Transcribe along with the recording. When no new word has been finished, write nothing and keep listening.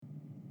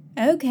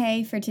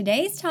Okay, for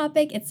today's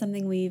topic, it's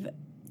something we've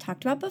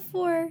talked about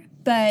before,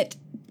 but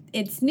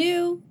it's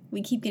new.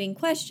 We keep getting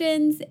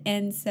questions,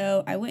 and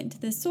so I went to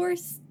the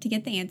source to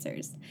get the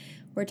answers.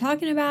 We're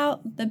talking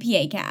about the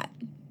PA CAT.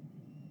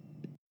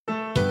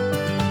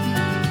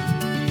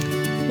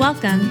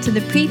 Welcome to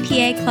the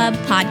Pre-PA Club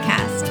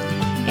podcast.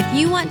 If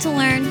you want to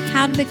learn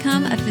how to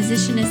become a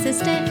physician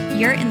assistant,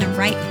 you're in the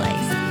right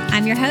place.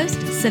 I'm your host,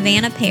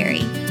 Savannah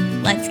Perry.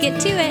 Let's get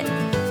to it.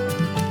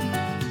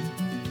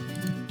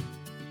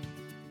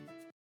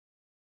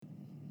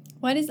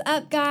 What is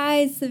up,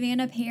 guys?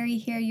 Savannah Perry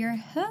here, your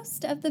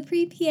host of the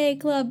Pre-PA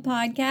Club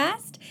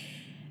podcast.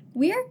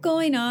 We are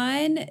going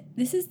on,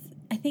 this is,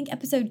 I think,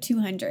 episode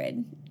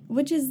 200,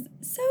 which is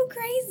so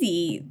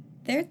crazy.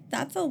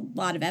 That's a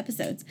lot of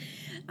episodes.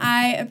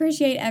 I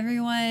appreciate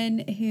everyone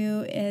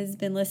who has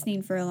been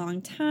listening for a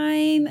long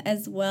time,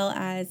 as well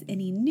as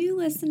any new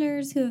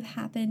listeners who have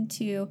happened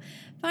to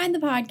find the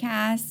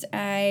podcast.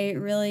 I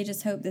really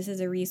just hope this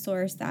is a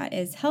resource that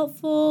is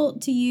helpful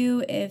to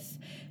you if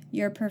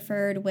your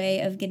preferred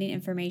way of getting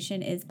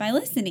information is by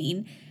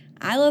listening.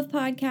 I love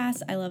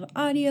podcasts. I love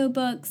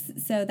audiobooks.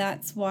 So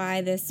that's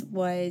why this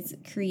was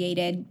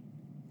created.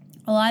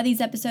 A lot of these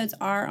episodes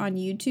are on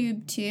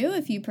YouTube too,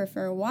 if you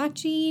prefer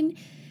watching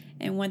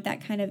and want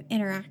that kind of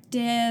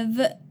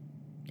interactive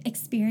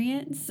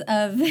experience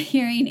of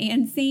hearing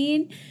and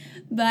seeing.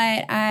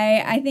 But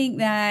I think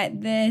that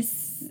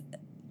this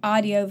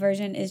audio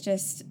version is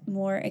just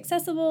more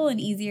accessible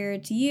and easier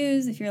to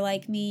use. If you're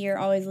like me, you're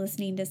always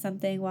listening to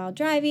something while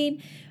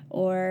driving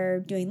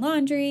or doing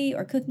laundry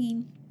or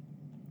cooking.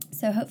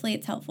 So hopefully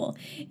it's helpful.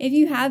 If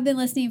you have been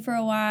listening for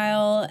a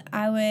while,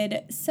 I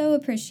would so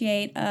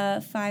appreciate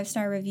a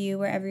 5-star review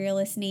wherever you're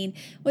listening,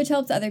 which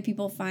helps other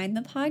people find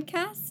the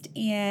podcast.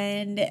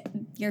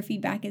 And your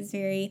feedback is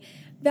very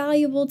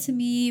valuable to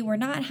me. We're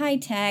not high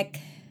tech.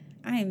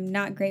 I'm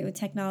not great with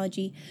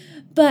technology,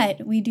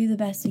 but we do the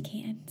best we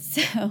can.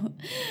 So,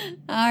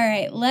 all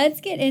right,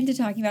 let's get into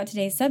talking about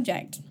today's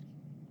subject,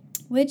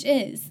 which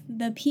is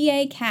the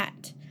PA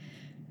CAT.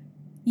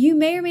 You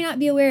may or may not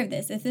be aware of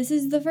this. If this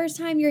is the first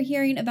time you're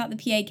hearing about the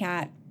PA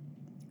CAT,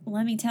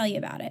 let me tell you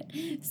about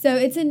it. So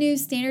it's a new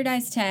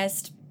standardized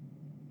test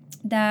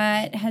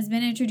that has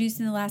been introduced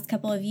in the last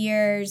couple of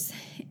years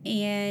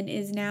and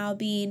is now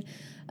being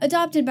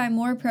adopted by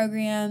more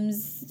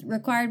programs,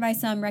 required by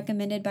some,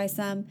 recommended by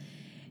some.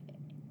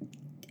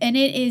 And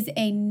it is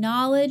a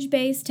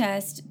knowledge-based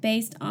test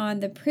based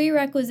on the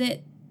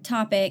prerequisite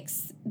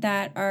topics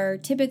that are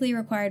typically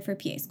required for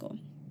PA school.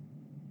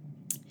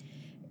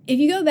 If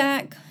you go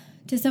back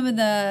to some of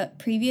the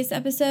previous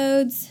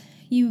episodes,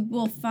 you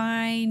will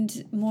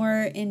find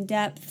more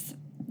in-depth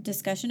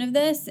discussion of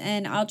this,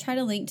 and I'll try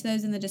to link to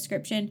those in the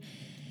description.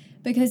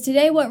 Because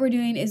today what we're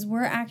doing is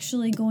we're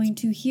actually going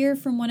to hear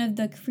from one of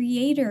the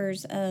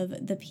creators of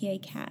the PA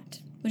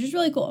CAT, which is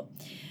really cool.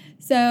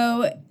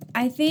 So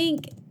I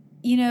think,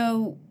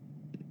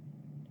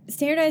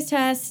 standardized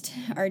tests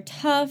are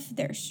tough,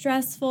 they're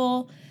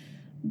stressful,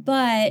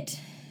 but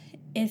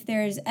if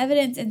there's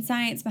evidence and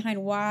science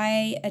behind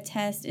why a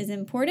test is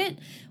important,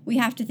 we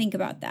have to think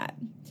about that.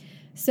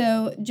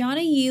 So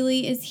Johnna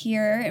Yealy is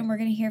here, and we're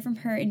going to hear from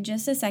her in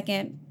just a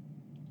second.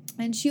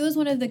 And she was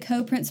one of the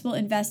co-principal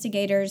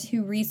investigators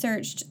who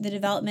researched the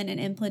development and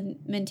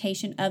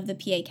implementation of the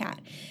PA CAT.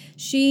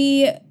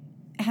 She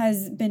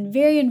has been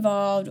very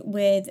involved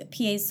with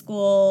PA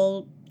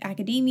school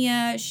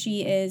academia.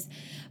 She is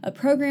a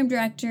program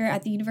director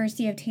at the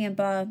University of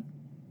Tampa.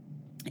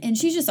 And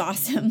she's just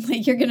awesome.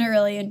 You're going to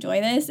really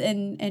enjoy this.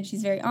 And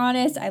she's very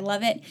honest. I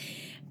love it.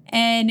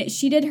 And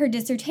she did her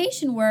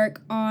dissertation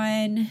work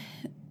on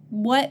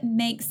what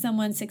makes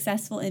someone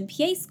successful in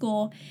PA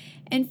school,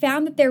 and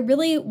found that there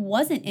really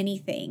wasn't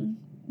anything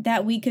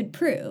that we could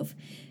prove.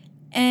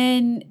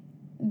 And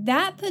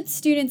that puts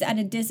students at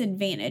a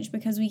disadvantage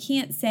because we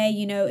can't say,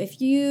 if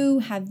you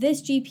have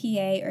this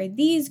GPA or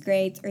these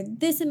grades or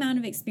this amount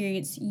of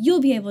experience,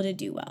 you'll be able to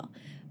do well.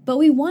 But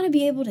we want to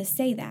be able to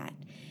say that.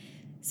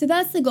 So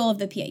that's the goal of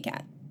the PA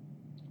CAT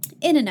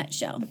in a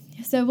nutshell.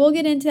 So we'll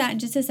get into that in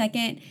just a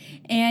second.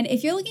 And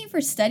if you're looking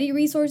for study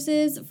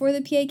resources for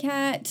the PA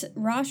CAT,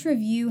 Rosh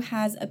Review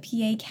has a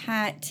PA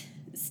CAT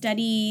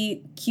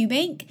study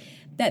QBank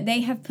that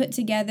they have put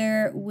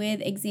together with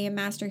Exam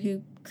Master,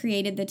 who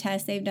created the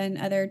test. They've done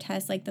other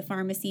tests like the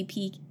pharmacy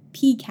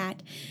PCAT.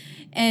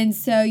 And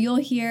so you'll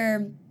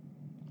hear,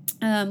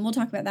 we'll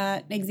talk about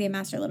that Exam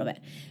Master a little bit.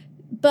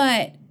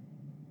 But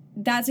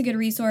that's a good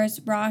resource.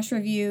 Rosh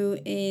Review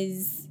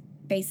is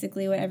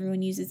basically what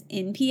everyone uses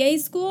in PA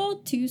school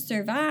to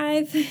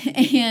survive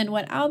and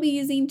what I'll be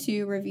using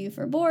to review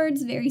for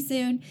boards very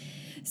soon.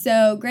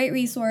 So great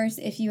resource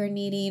if you are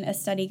needing a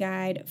study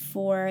guide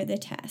for the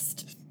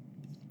test.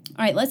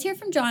 All right, let's hear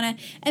from Johnna.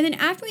 And then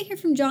after we hear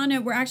from Johnna,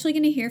 we're actually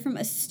going to hear from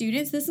a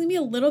student. So this is going to be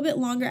a little bit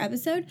longer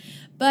episode,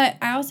 but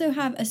I also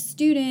have a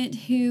student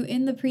who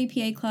in the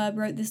Pre-PA Club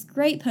wrote this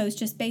great post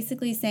just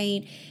basically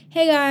saying,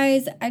 hey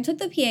guys, I took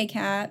the PA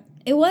CAT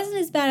it wasn't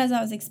as bad as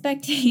I was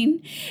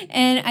expecting,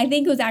 and I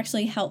think it was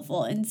actually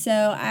helpful. And so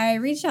I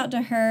reached out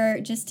to her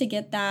just to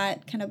get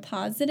that kind of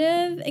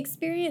positive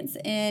experience,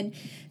 and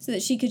so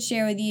that she could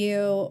share with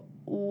you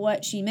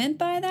what she meant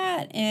by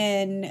that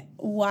and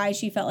why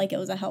she felt like it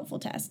was a helpful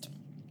test.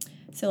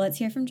 So let's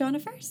hear from Johnna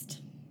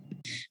first.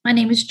 My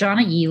name is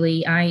Johnna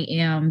Yealy. I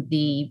am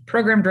the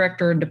program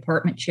director and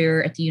department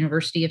chair at the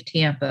University of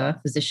Tampa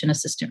Physician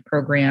Assistant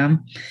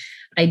Program.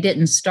 I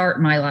didn't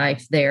start my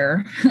life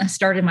there. I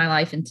started my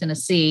life in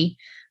Tennessee,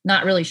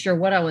 not really sure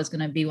what I was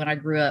going to be when I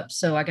grew up.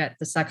 So I got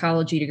the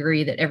psychology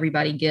degree that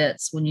everybody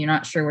gets when you're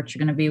not sure what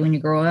you're going to be when you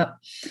grow up.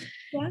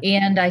 Yeah.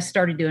 And I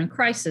started doing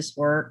crisis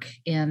work.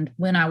 And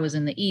when I was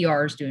in the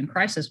ERs doing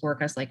crisis work,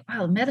 I was like,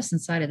 wow, the medicine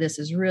side of this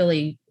is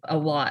really a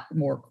lot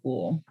more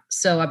cool.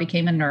 So I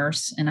became a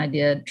nurse and I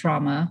did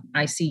trauma,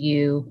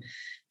 ICU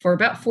for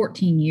about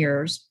 14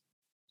 years.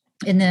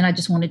 And then I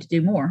just wanted to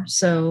do more.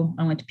 So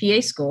I went to PA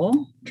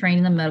school,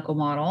 training the medical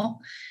model.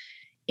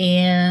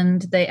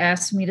 And they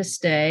asked me to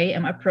stay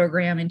at my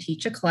program and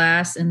teach a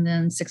class. And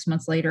then 6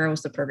 months later, I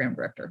was the program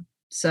director.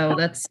 So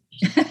that's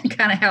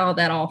kind of how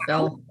that all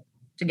fell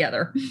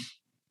together.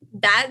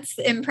 That's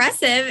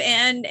impressive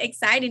and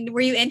exciting.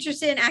 Were you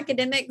interested in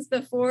academics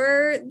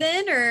before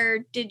then, or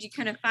did you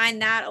kind of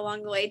find that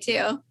along the way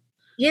too?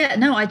 Yeah,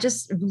 no, I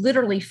just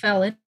literally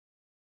fell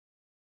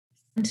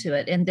into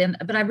it. And then,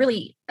 but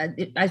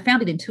I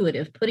found it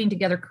intuitive, putting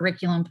together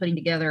curriculum, putting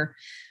together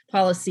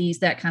policies,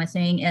 that kind of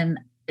thing. And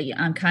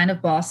I'm kind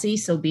of bossy.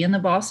 So being the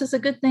boss is a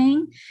good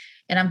thing.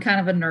 And I'm kind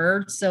of a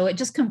nerd. So it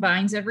just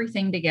combines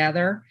everything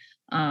together.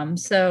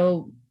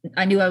 So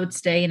I knew I would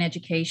stay in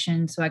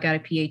education. So I got a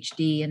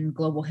PhD in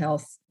global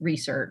health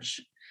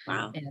research.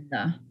 Wow.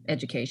 And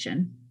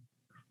education.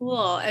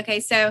 Cool. Okay.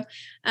 So,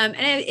 and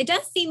it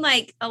does seem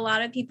like a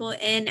lot of people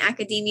in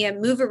academia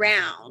move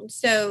around.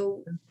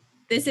 So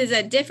this is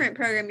a different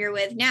program you're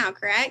with now,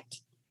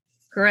 correct?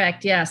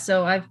 Correct. Yeah.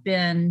 So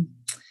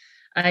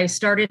I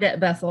started at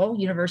Bethel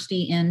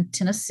University in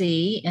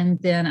Tennessee,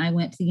 and then I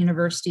went to the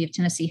University of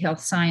Tennessee Health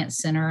Science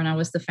Center, and I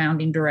was the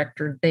founding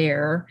director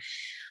there.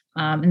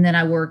 And then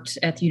I worked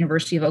at the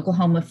University of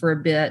Oklahoma for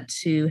a bit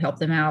to help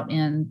them out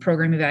in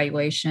program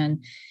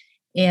evaluation,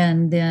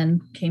 and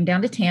then came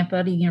down to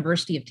Tampa, to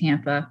University of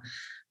Tampa,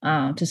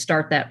 to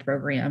start that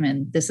program.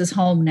 And this is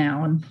home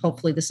now, and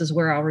hopefully this is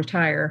where I'll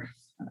retire.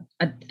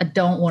 I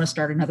don't want to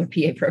start another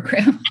PA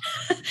program.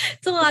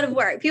 It's a lot of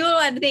work. People,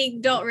 I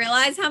think, don't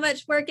realize how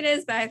much work it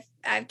is, but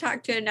I've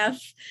talked to enough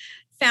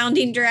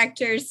founding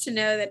directors to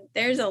know that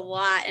there's a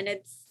lot, and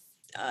it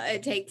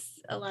takes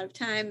a lot of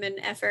time and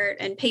effort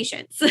and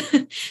patience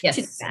yes.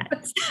 to do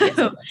that.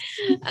 So,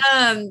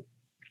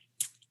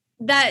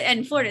 that,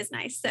 and Florida's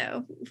nice,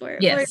 so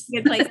Florida's a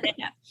good place to end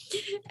up.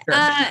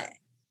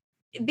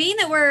 Sure. Being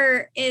that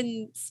we're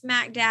in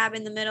smack dab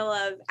in the middle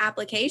of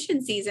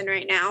application season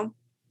right now,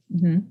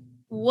 mm-hmm.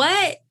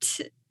 What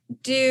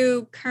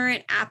do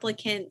current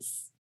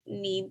applicants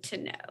need to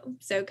know?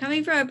 So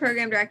coming from a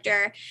program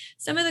director,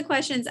 some of the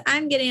questions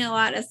I'm getting a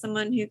lot as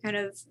someone who kind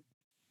of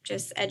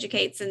just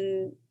educates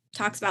and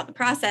talks about the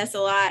process a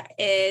lot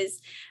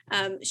is,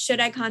 should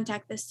I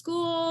contact the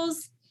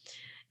schools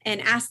and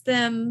ask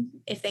them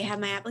if they have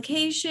my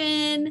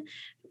application?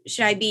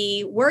 Should I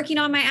be working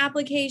on my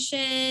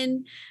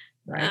application?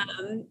 Right.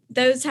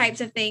 Those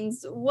types of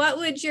things. What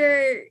would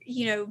your,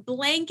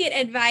 blanket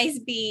advice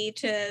be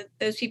to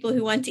those people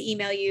who want to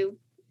email you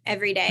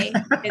every day?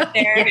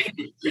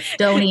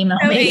 Don't email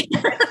me.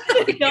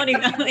 Don't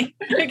email me.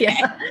 Okay.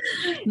 Yeah.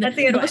 That's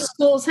a good one.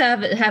 Schools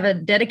have a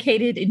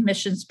dedicated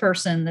admissions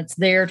person that's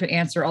there to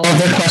answer all of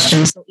their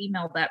questions. So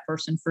email that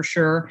person for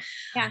sure.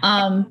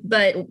 Yeah.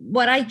 But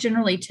what I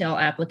generally tell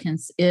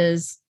applicants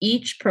is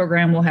each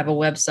program will have a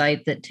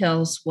website that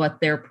tells what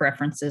their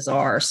preferences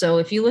are. So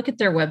if you look at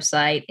their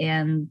website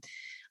and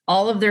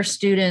all of their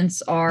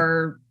students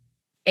are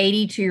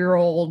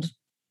 82-year-old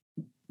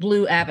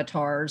blue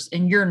avatars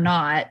and you're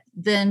not,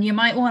 then you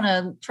might want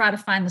to try to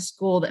find the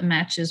school that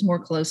matches more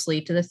closely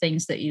to the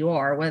things that you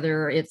are,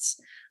 whether it's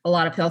a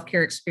lot of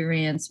healthcare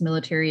experience,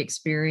 military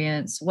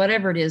experience,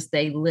 whatever it is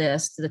they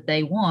list that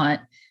they want.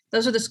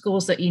 Those are the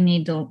schools that you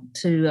need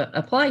to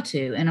apply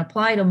to, and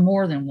apply to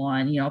more than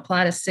one,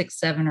 apply to 6,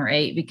 7, or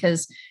 8,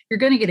 because you're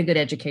going to get a good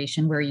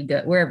education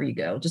wherever you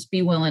go. Just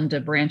be willing to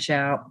branch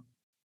out.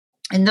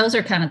 And those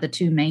are kind of the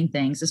two main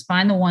things, is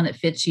find the one that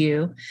fits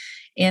you.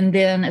 And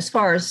then as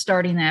far as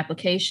starting the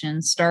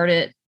application, start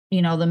it,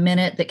 the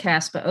minute that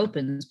CASPA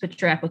opens, put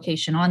your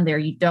application on there.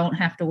 You don't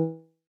have to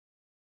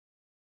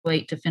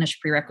wait to finish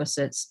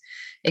prerequisites,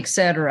 et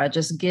cetera.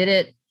 Just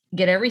get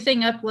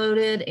everything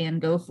uploaded and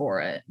go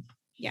for it.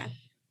 Yeah.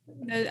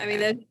 Those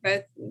are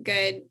both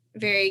good,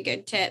 very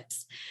good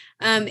tips.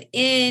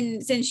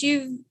 Since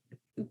you've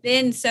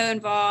been so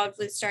involved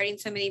with starting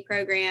so many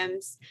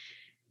programs,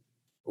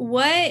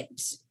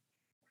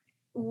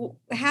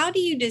 how do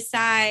you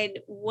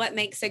decide what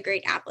makes a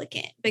great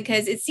applicant?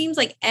 Because it seems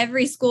like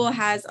every school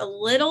has a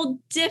little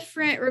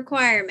different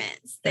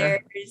requirements. Sure.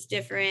 There's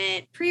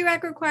different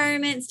prereq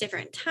requirements,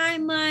 different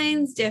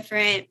timelines,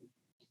 different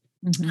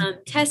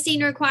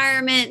testing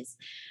requirements.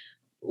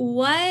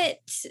 What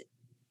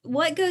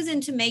goes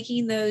into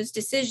making those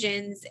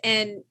decisions?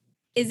 And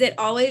is it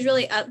always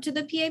really up to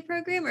the PA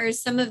program, or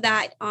is some of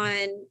that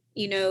on,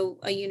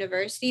 a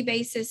university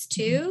basis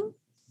too?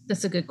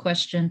 That's a good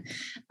question.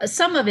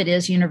 Some of it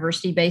is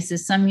university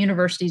basis. Some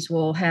universities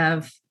will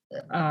have,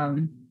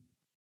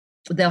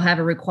 they'll have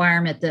a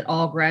requirement that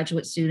all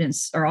graduate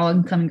students or all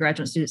incoming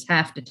graduate students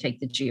have to take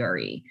the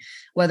GRE,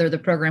 whether the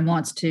program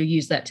wants to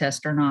use that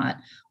test or not,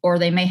 or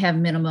they may have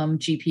minimum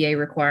GPA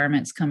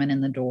requirements coming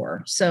in the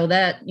door. So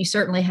that you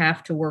certainly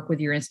have to work with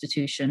your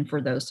institution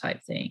for those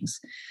type things.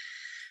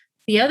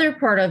 The other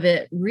part of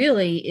it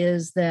really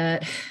is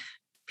that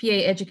PA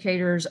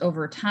educators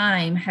over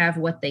time have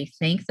what they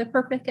think the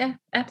perfect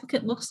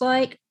applicant looks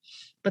like,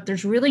 but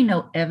there's really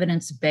no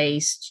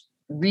evidence-based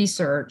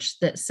research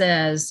that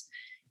says,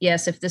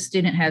 yes, if this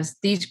student has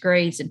these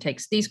grades and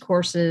takes these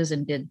courses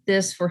and did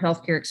this for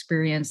healthcare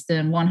experience,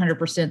 then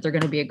 100% they're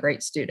going to be a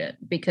great student,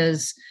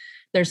 because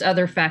there's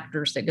other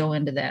factors that go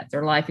into that,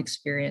 their life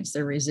experience,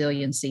 their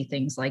resiliency,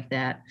 things like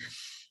that.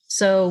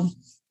 So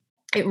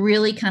it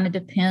really kind of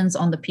depends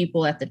on the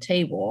people at the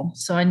table.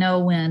 So I know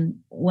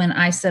when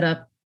I set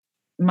up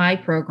my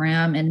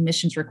program and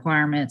admissions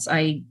requirements,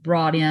 I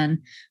brought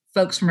in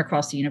folks from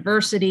across the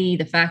university,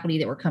 the faculty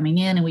that were coming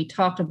in, and we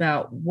talked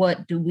about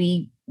what do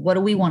we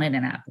want in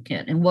an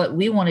applicant, and what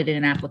we wanted in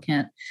an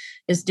applicant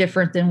is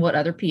different than what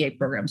other PA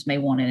programs may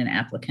want in an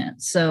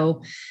applicant.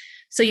 So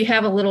you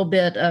have a little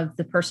bit of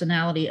the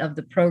personality of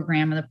the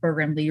program and the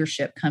program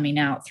leadership coming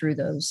out through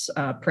those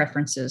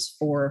preferences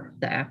for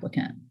the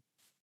applicant.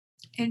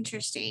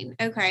 Interesting.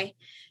 Okay.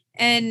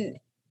 And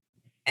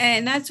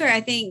that's where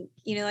I think,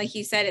 like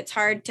you said, it's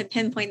hard to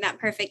pinpoint that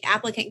perfect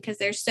applicant because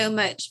there's so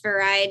much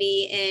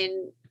variety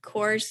in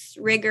course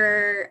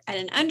rigor at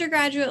an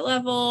undergraduate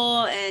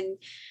level and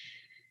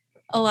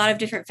a lot of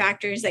different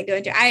factors that go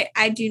into it.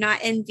 I do not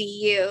envy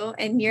you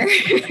and your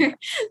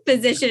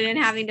position in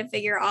having to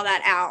figure all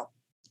that out.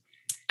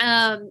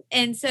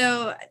 And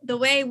so the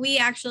way we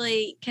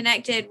actually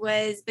connected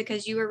was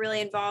because you were really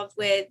involved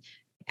with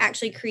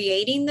actually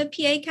creating the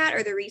PA-CAT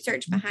or the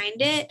research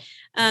behind it.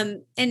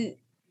 And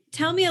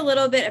tell me a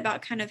little bit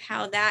about kind of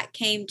how that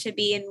came to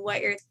be and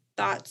what your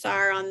thoughts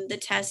are on the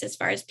test as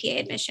far as PA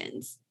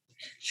admissions.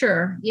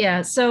 Sure.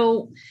 Yeah.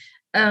 So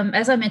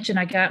as I mentioned,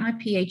 I got my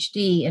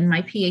PhD, and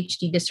my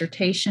PhD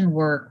dissertation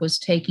work was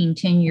taking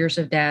 10 years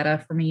of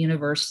data from a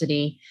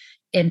university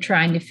and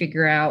trying to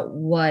figure out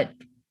what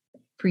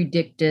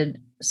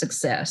predicted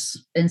success.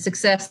 And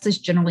success is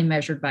generally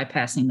measured by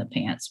passing the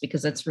pants,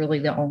 because that's really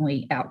the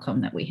only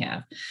outcome that we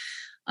have.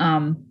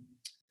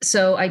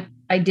 So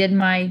I did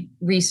my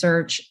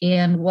research,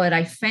 and what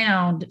I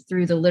found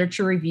through the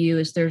literature review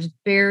is there's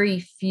very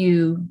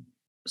few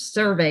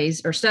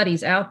surveys or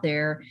studies out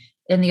there,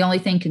 and the only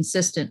thing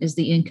consistent is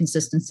the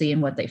inconsistency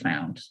in what they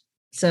found.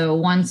 So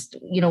one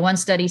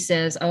study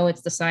says, oh,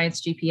 it's the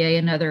science GPA,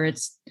 another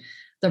it's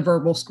the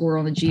verbal score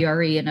on the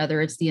GRE, another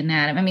it's the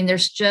anatomy. I mean,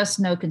 there's just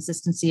no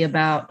consistency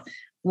about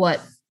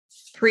what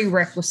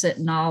prerequisite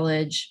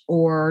knowledge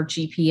or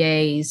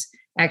GPAs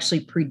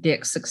actually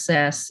predict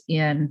success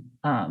in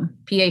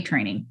PA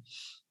training.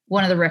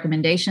 One of the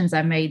recommendations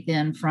I made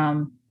then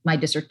from my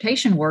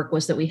dissertation work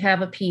was that we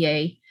have a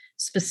PA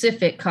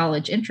specific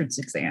college entrance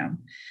exam,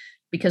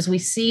 because we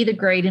see the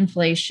grade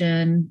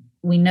inflation.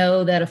 We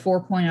know that a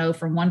 4.0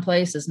 from one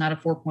place is not a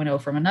 4.0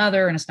 from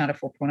another, and it's not a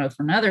 4.0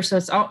 from another. So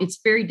it's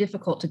very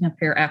difficult to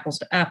compare apples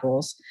to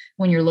apples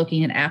when you're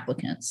looking at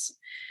applicants.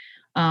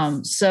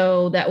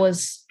 So that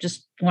was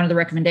just one of the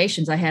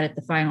recommendations I had at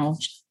the final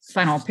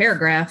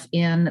paragraph.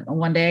 And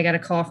one day I got a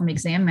call from the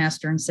exam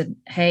master and said,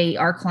 hey,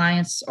 our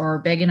clients are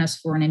begging us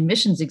for an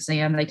admissions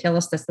exam. They tell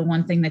us that's the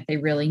one thing that they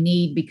really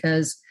need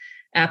because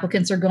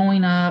applicants are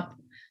going up.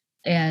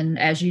 And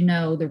as you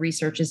know, the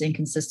research is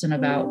inconsistent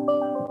about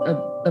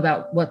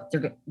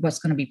what's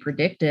going to be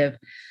predictive.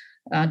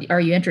 Are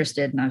you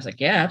interested? And I was like,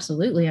 yeah,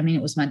 absolutely. I mean,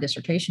 it was my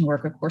dissertation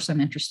work. Of course I'm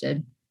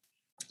interested.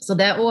 So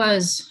that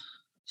was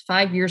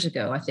 5 years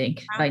ago, I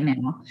think, by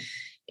now.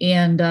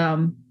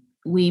 And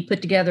we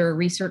put together a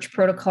research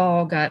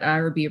protocol, got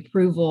IRB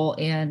approval,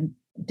 and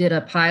did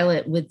a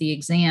pilot with the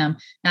exam.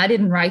 Now, I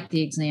didn't write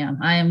the exam.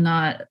 I am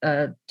not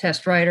a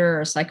test writer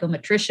or a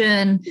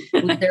psychometrician.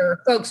 There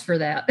are folks for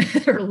that.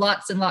 There are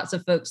lots and lots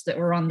of folks that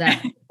were on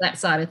that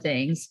side of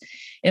things.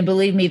 And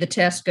believe me, the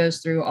test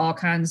goes through all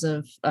kinds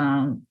of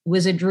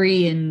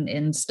wizardry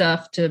and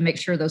stuff to make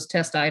sure those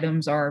test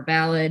items are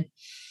valid.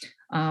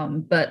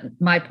 But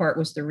my part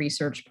was the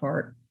research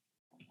part.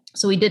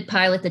 So we did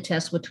pilot the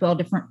test with 12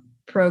 different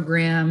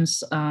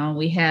programs.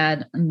 We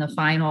had in the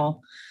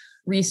final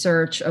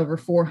research over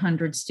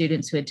 400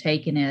 students who had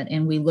taken it,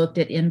 and we looked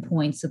at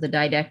endpoints of the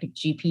didactic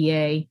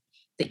GPA,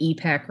 the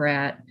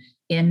EPAC-RAT,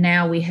 and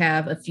now we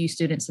have a few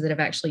students that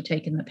have actually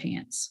taken the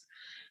PANCE.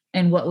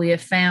 And what we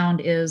have found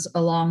is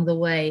along the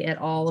way at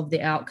all of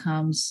the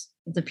outcomes,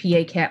 the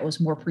PA-CAT was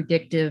more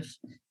predictive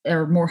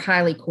or more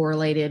highly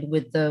correlated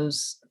with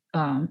those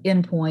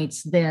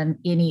endpoints than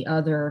any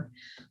other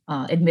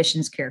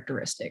admissions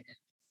characteristic.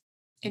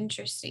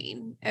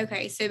 Interesting.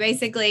 Okay. So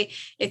basically,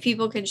 if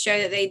people can show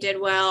that they did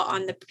well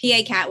on the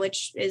PA CAT,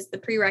 which is the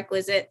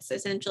prerequisites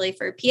essentially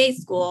for PA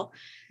school,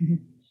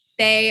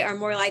 they are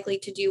more likely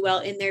to do well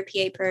in their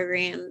PA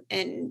program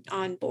and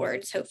on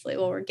boards, hopefully,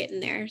 while we're getting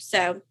there.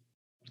 So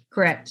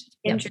correct.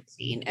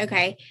 Interesting. Yep.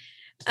 Okay.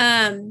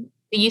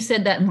 You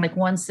said that in like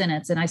one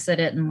sentence and I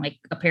said it in like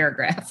a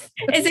paragraph.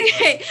 It's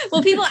okay.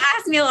 Well, people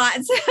ask me a lot,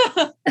 so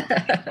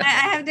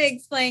I have to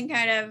explain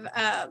kind of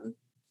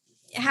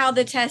how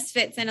the test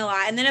fits in a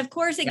lot. And then of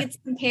course it gets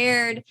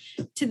compared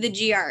to the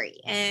GRE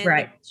and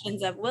the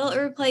questions of, will it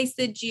replace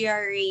the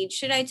GRE?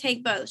 Should I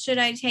take both? Should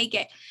I take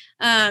it?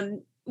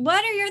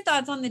 What are your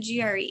thoughts on the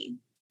GRE?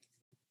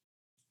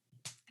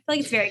 I feel like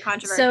it's very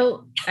controversial.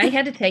 So I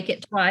had to take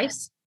it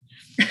twice.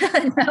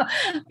 No.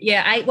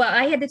 Yeah,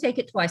 I had to take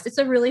it twice. It's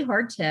a really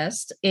hard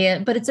test,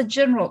 but it's a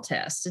general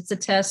test. It's a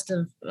test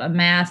of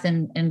math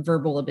and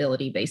verbal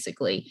ability,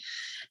 basically.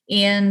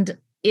 And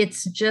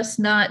it's just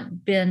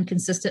not been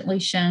consistently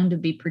shown to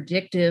be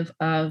predictive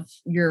of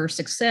your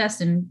success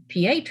in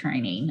PA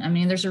training. I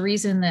mean, there's a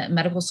reason that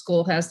medical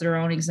school has their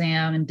own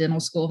exam and dental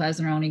school has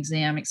their own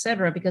exam, et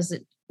cetera, because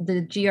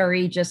the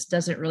GRE just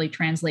doesn't really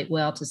translate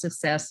well to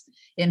success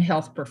in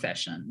health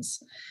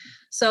professions.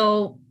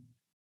 So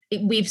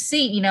we've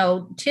seen,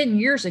 10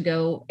 years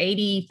ago,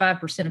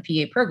 85% of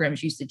PA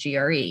programs used the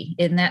GRE,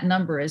 and that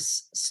number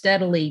is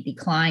steadily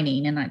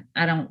declining. And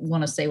I don't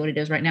want to say what it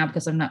is right now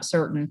because I'm not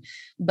certain,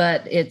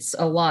 but it's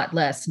a lot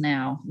less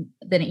now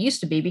than it used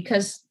to be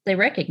because they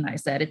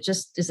recognize that it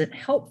just isn't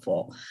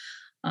helpful.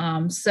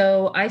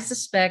 So I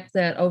suspect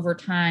that over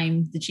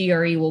time, the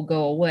GRE will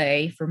go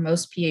away for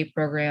most PA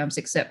programs,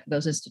 except for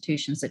those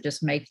institutions that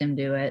just make them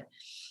do it.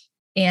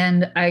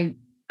 And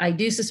I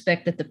do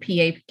suspect that the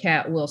PA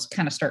CAT will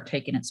kind of start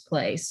taking its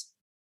place.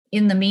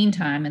 In the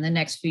meantime, in the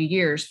next few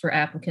years, for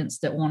applicants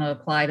that want to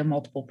apply to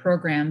multiple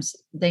programs,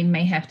 they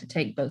may have to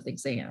take both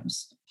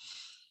exams.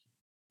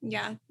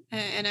 Yeah,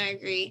 and I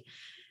agree.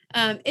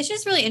 It's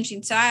just really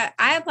interesting. So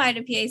I applied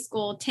to PA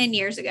school 10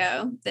 years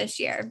ago this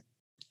year,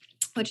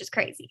 which is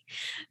crazy.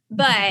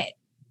 But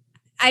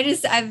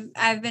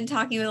I've been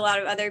talking with a lot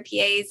of other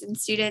PAs and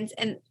students,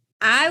 and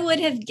I would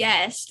have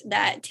guessed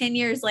that 10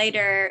 years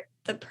later,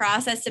 the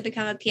process to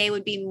become a PA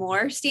would be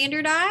more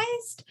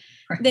standardized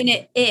than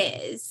it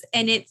is.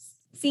 And it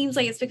seems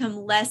like it's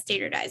become less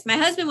standardized. My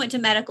husband went to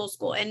medical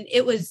school and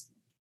it was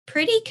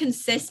pretty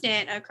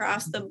consistent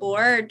across the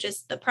board,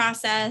 just the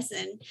process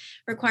and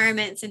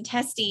requirements and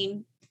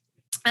testing.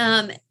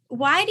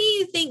 Why do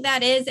you think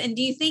that is? And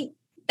do you think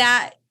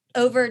that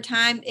over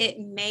time it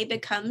may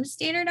become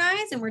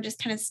standardized and we're just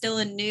kind of still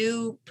a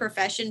new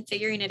profession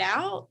figuring it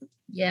out?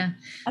 Yeah,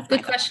 that's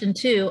good question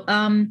too.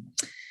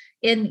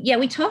 And yeah,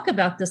 we talk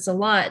about this a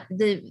lot.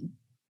 The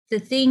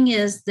thing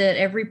is that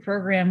every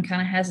program kind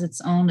of has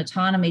its own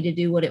autonomy to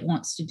do what it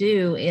wants to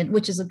do, and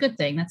which is a good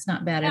thing. That's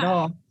not bad at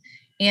all.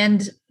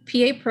 And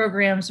PA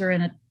programs are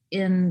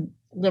in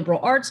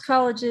liberal arts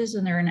colleges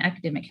and they're in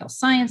academic health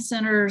science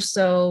centers.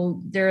 So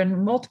they're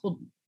in multiple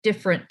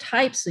different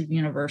types of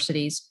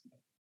universities.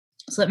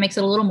 So that makes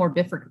it a little more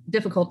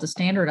difficult to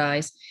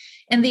standardize.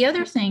 And the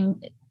other thing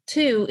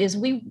too is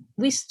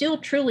we still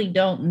truly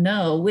don't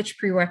know which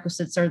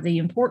prerequisites are the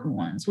important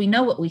ones. We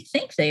know what we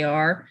think they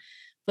are,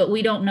 but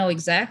we don't know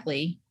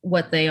exactly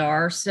what they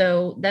are.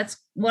 So that's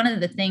one of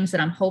the things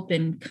that I'm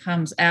hoping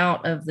comes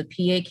out of the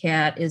PA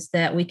CAT is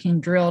that we can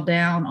drill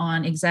down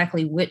on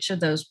exactly which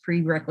of those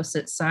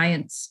prerequisite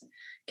science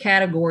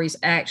categories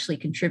actually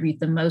contribute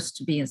the most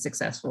to being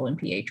successful in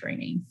PA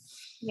training.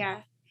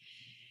 Yeah.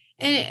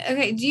 And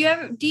okay,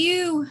 do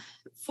you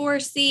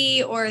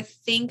foresee or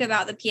think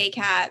about the PA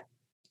CAT?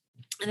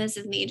 And this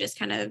is me just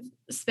kind of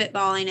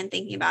spitballing and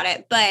thinking about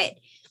it, but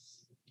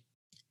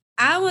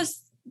I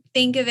almost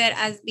think of it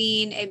as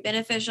being a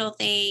beneficial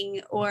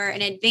thing or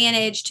an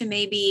advantage to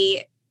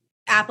maybe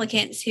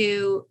applicants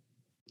who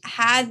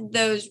had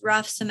those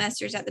rough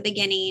semesters at the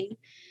beginning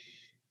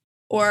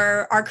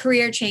or are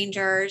career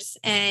changers,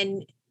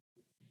 and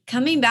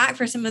coming back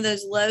for some of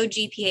those low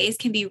GPAs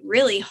can be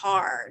really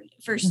hard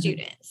for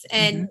students.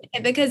 And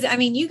because, I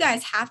mean, you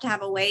guys have to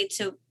have a way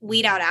to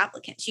weed out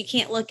applicants. You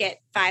can't look at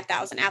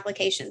 5,000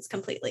 applications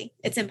completely.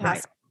 It's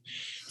impossible.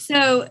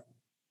 Right.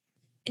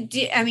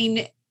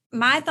 So,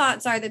 my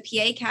thoughts are the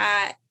PA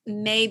CAT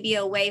may be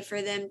a way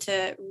for them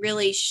to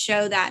really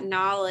show that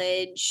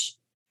knowledge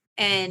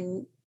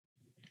and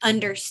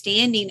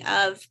understanding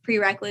of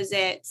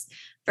prerequisites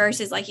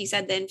versus, like you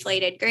said, the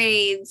inflated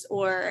grades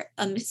or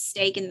a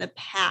mistake in the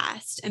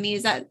past. I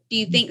mean, do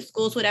you think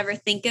schools would ever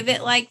think of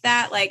it like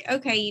that? Like,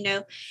 okay,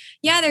 their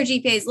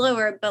GPA is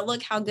lower, but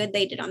look how good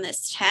they did on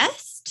this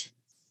test.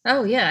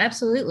 Oh yeah,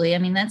 absolutely. I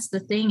mean, that's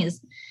the thing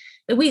is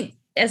that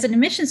as an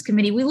admissions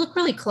committee, we look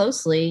really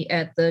closely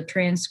at the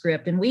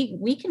transcript and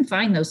we can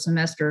find those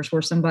semesters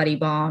where somebody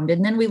bombed.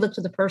 And then we look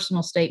to the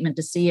personal statement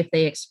to see if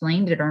they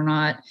explained it or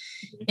not.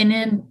 And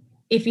then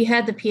if you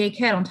had the PA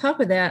CAT on top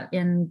of that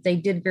and they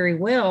did very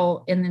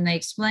well, and then they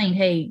explained,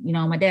 hey,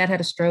 my dad had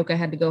a stroke, I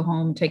had to go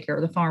home and take care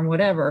of the farm,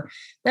 whatever,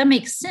 that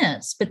makes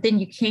sense. But then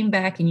you came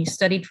back and you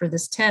studied for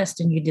this test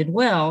and you did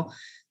well.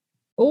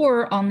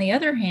 Or on the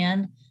other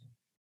hand,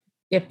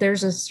 if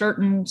there's a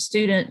certain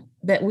student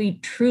that we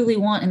truly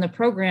want in the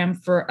program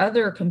for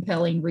other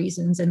compelling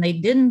reasons and they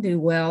didn't do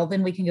well,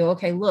 then we can go,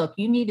 okay, look,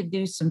 you need to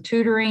do some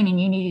tutoring and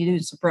you need to do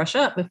some brush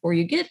up before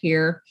you get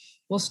here.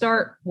 We'll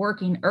start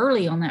working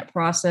early on that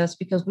process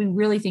because we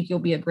really think you'll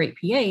be a great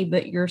PA,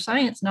 but your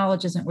science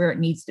knowledge isn't where it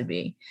needs to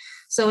be.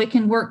 So it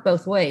can work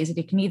both ways.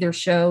 It can either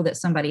show that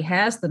somebody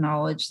has the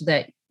knowledge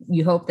that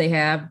you hope they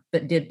have,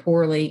 but did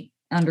poorly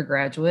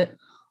undergraduate,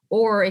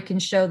 or it can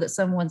show that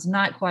someone's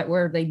not quite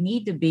where they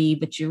need to be,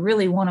 but you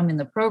really want them in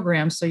the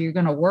program. So you're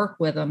going to work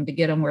with them to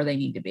get them where they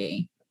need to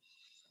be.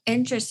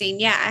 Interesting.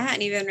 Yeah, I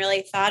hadn't even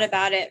really thought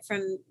about it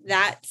from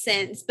that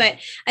sense. But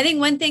I think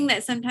one thing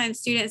that sometimes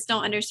students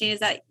don't understand is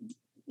that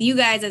you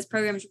guys as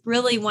programs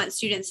really want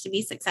students to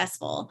be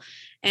successful.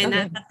 And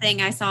that's the thing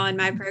I saw in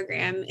my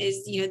program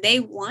is, they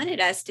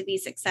wanted us to be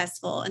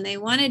successful and they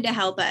wanted to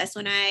help us.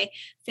 When I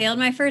failed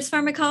my first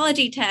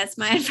pharmacology test,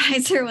 my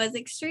advisor was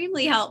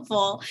extremely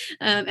helpful.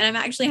 And I'm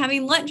actually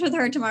having lunch with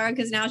her tomorrow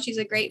because now she's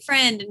a great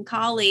friend and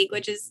colleague,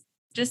 which is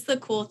just the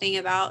cool thing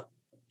about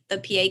the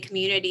PA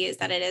community is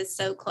that it is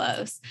so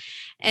close.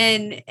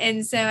 And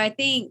so I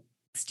think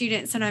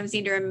students sometimes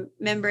need to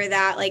remember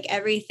that like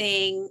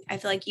everything I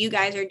feel like you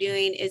guys are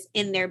doing is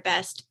in their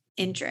best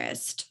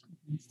interest.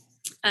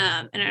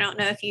 And I don't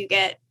know if you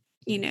get,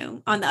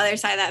 on the other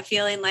side of that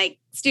feeling, like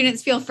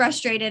students feel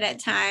frustrated at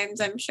times,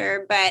 I'm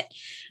sure, but,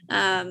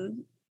 I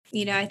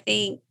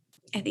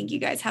think you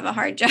guys have a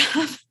hard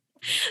job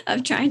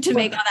of trying to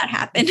make all that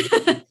happen.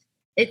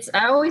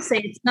 I always say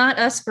it's not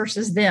us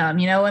versus them,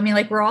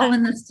 we're all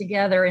in this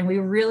together and we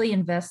really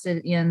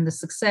invested in the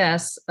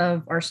success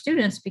of our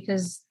students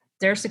because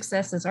their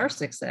success is our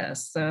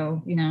success.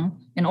 So,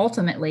 and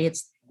ultimately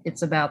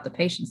it's about the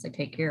patients they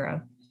take care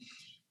of.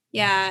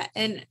 Yeah.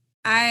 And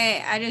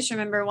I just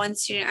remember one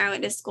student I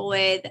went to school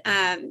with,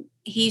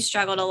 he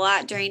struggled a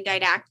lot during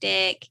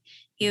didactic.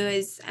 He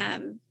was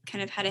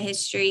kind of had a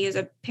history. He was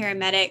a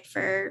paramedic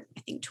for,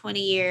 I think, 20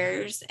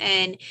 years,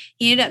 and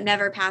he ended up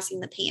never passing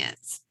the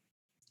PANCE.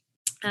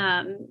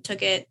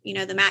 Took it,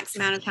 the max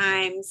amount of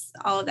times,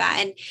 all of that.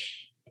 And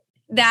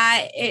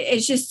that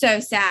it's just so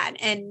sad.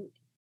 And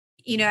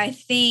I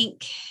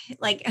think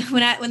like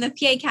when the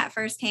PA CAT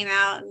first came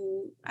out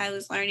and I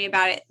was learning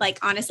about it, like,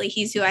 honestly,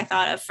 he's who I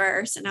thought of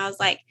first. And I was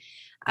like,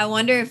 I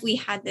wonder if we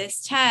had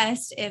this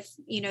test, if,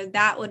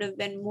 that would have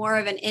been more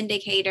of an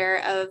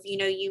indicator of,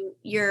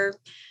 your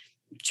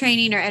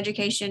training or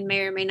education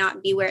may or may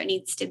not be where it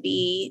needs to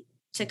be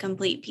to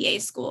complete PA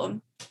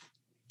school.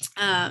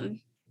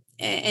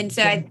 And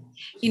so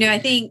I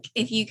think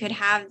if you could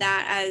have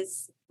that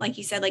as, like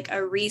you said, like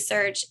a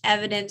research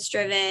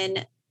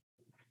evidence-driven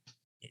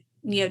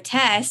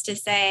test to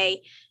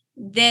say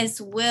this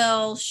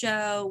will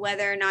show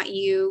whether or not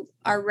you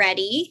are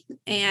ready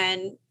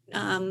and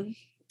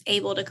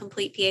able to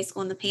complete PA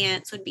school in the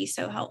PANCE would be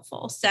so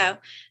helpful. So,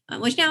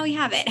 which now we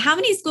have it. How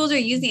many schools are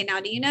using it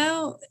now? Do you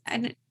know? I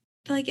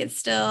feel like it's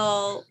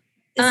still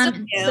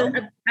new. So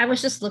I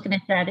was just looking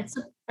at that. It's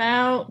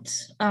about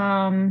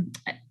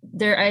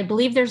I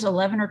believe there's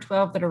 11 or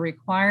 12 that are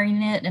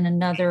requiring it and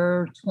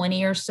another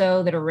 20 or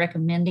so that are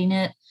recommending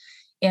it.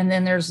 And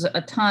then there's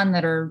a ton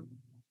that are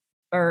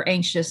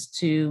anxious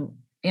to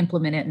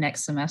implement it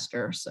next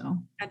semester. So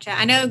gotcha.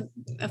 I know,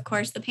 of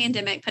course, the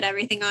pandemic put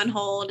everything on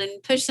hold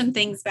and pushed some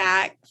things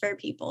back for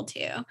people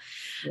too.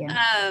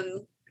 Yeah.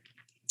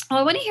 Well,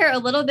 I want to hear a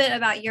little bit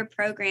about your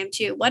program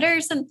too. What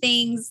are some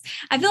things,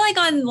 I feel like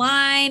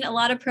online, a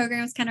lot of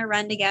programs kind of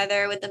run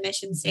together with the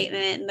mission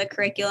statement and the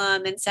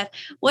curriculum and stuff.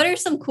 What are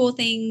some cool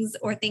things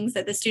or things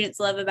that the students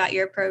love about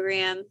your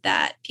program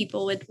that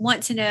people would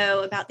want to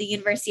know about the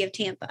University of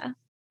Tampa?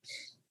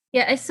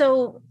 Yeah.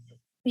 So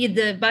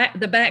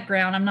the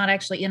background, I'm not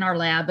actually in our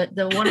lab, but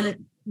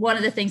one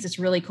of the things that's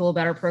really cool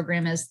about our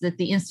program is that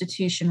the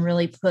institution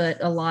really put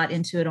a lot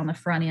into it on the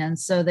front end.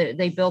 So that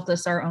they built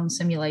us our own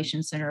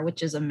simulation center,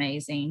 which is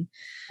amazing.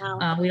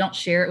 Wow. We don't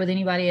share it with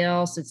anybody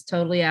else. It's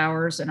totally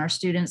ours. And our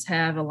students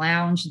have a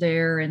lounge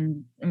there.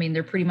 And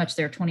they're pretty much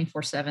there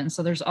 24/7.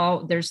 So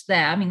there's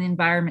that. The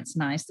environment's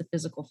nice. The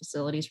physical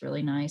facility is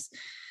really nice.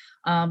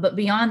 But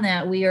beyond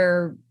that, we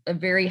are a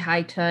very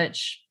high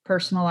touch,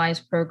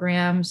 personalized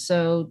program.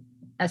 So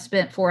I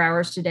spent 4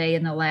 hours today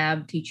in the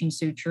lab teaching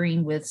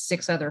suturing with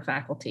 6 other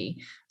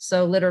faculty.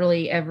 So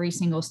literally every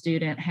single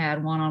student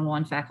had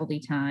one-on-one faculty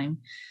time.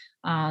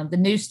 The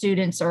new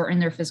students are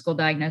in their physical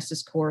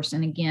diagnosis course.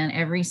 And again,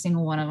 every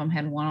single one of them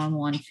had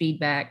one-on-one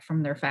feedback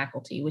from their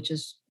faculty, which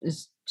is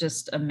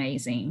just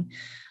amazing.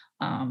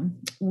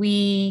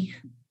 We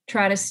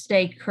try to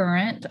stay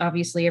current.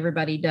 Obviously,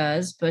 everybody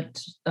does,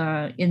 but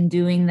in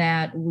doing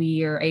that,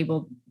 we are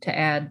able to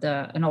add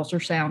an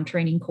ultrasound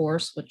training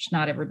course, which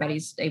not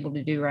everybody's able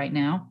to do right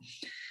now.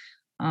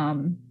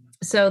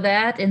 So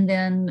that, and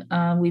then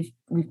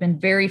we've been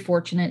very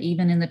fortunate,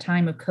 even in the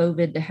time of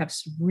COVID, to have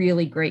some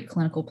really great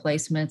clinical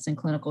placements and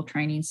clinical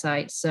training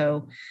sites.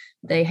 So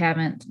they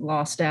haven't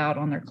lost out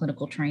on their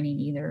clinical training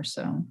either.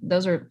 So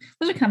those are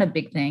kind of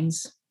big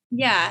things.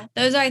 Yeah,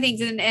 those are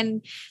things.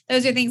 And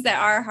those are things that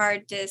are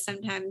hard to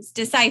sometimes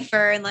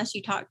decipher unless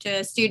you talk to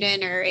a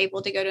student or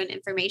able to go to an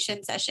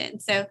information session.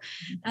 So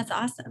that's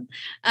awesome.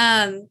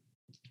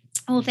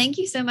 Well, thank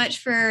you so much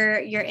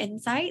for your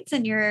insights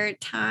and your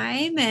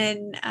time.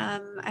 And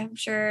I'm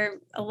sure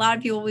a lot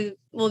of people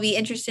will be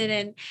interested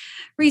in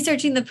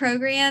researching the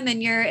program,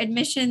 and your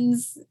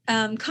admissions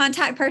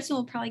contact person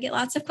will probably get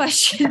lots of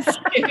questions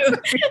too.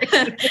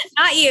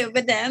 Not you,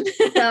 but them.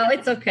 No,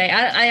 it's okay.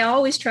 I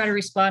always try to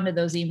respond to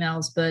those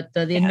emails, but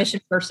the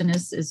admission person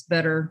is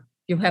better.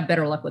 You'll have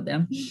better luck with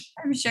them.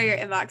 I'm sure your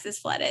inbox is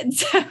flooded.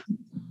 So.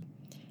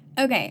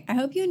 Okay, I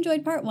hope you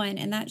enjoyed part 1,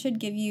 and that should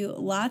give you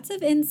lots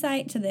of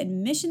insight to the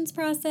admissions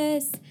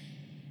process,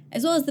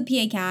 as well as the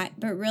PA-CAT,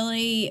 but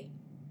really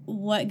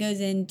what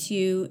goes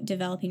into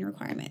developing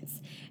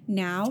requirements.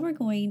 Now we're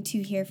going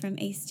to hear from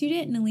a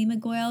student, Nalima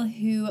Goyle,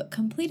 who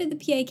completed the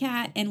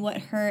PA-CAT and what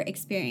her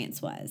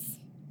experience was.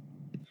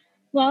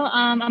 Well,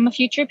 I'm a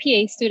future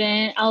PA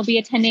student. I'll be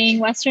attending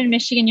Western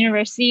Michigan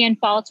University in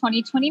fall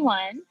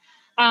 2021.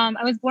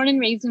 I was born and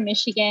raised in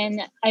Michigan.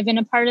 I've been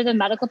a part of the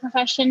medical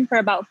profession for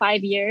about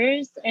 5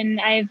 years, and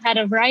I've had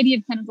a variety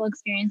of clinical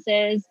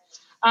experiences.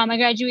 I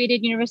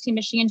graduated University of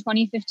Michigan in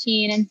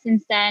 2015, and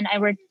since then I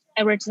worked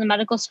as a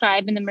medical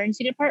scribe in the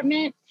emergency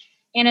department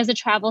and as a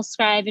travel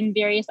scribe in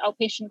various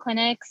outpatient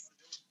clinics.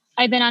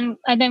 I then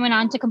went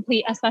on to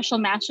complete a special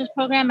master's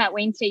program at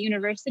Wayne State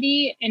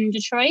University in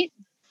Detroit.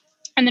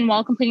 And then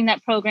while completing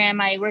that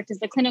program, I worked as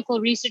a clinical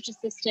research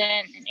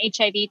assistant, an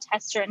HIV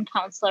tester, and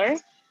counselor.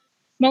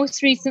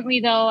 Most recently,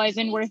 though, I've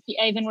been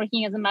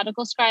working as a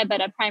medical scribe at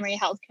a primary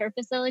health care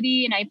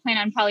facility, and I plan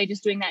on probably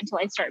just doing that until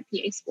I start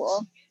PA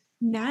school.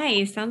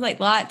 Nice. Sounds like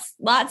lots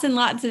and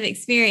lots of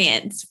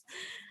experience.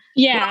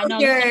 Yeah, no,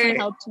 that definitely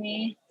helped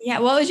me. Yeah.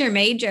 What was your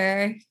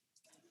major?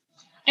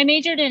 I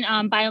majored in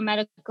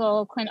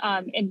biomedical,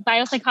 in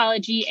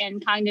biopsychology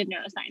and cognitive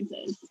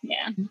neurosciences.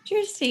 Yeah.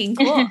 Interesting.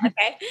 Cool.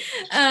 Okay.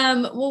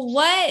 Well,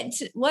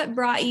 what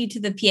brought you to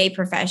the PA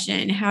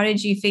profession? How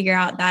did you figure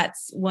out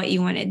that's what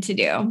you wanted to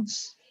do?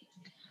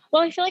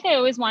 Well, I feel like I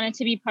always wanted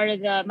to be part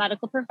of the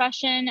medical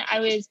profession. I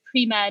was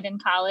pre-med in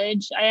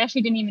college. I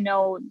actually didn't even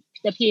know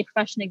the PA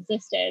profession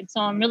existed.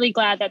 So I'm really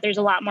glad that there's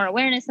a lot more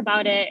awareness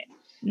about it,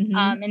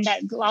 and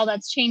that all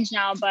that's changed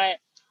now. But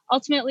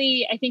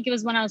ultimately, I think it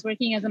was when I was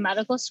working as a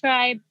medical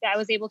scribe that I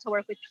was able to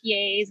work with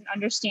PAs and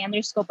understand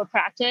their scope of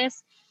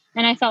practice.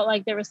 And I felt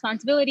like their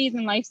responsibilities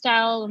and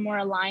lifestyle were more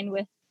aligned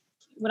with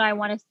what I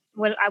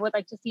would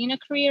like to see in a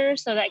career.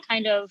 So that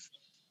kind of,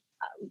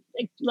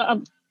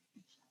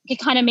 it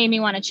kind of made me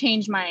want to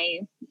change my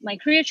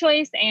career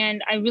choice.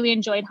 And I really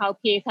enjoyed how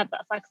PAs have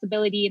the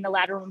flexibility and the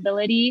lateral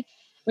mobility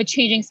with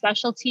changing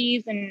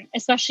specialties. And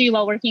especially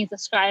while working as a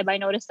scribe, I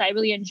noticed I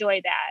really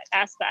enjoy that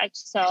aspect.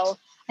 So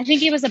I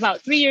think it was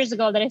about 3 years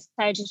ago that I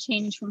decided to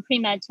change from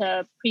pre-med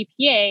to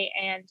pre-PA,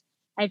 and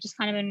I've just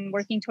kind of been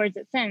working towards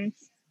it since.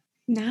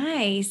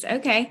 Nice.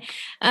 Okay.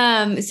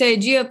 So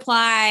did you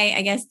apply,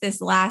 I guess,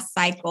 this last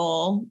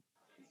cycle?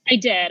 I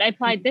did. I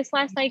applied this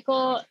last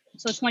cycle,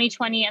 so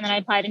 2020, and then I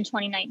applied in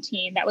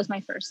 2019. That was my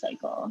first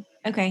cycle.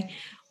 Okay.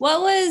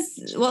 What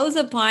was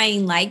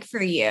applying like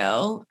for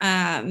you?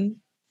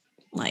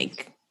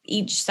 Like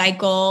each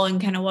cycle, and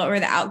kind of what were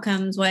the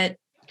outcomes? What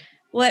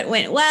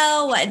went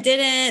well, what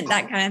didn't,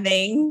 that kind of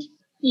thing?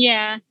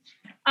 Yeah.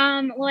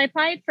 Well, I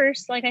applied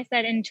first, like I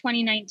said, in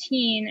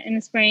 2019 in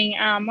the spring.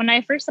 When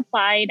I first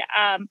applied,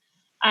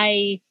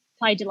 I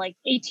applied to like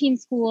 18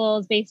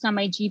 schools based on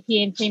my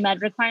GPA and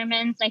pre-med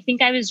requirements. I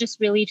think I was just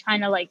really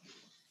trying to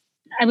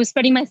I was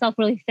spreading myself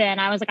really thin.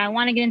 I was like, I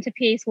want to get into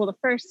PA school the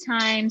first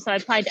time. So I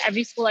applied to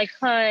every school I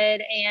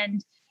could.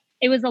 And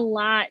it was a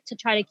lot to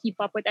try to keep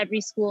up with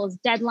every school's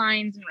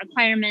deadlines and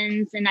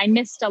requirements. And I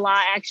missed a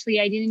lot.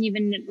 Actually, I didn't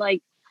even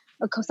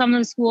some of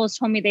the schools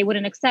told me they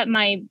wouldn't accept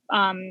my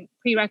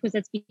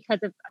prerequisites because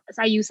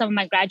I used some of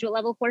my graduate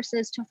level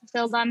courses to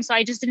fulfill them. So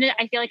I feel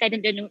like I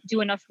didn't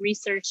do enough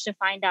research to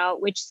find out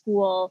which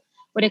school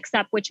would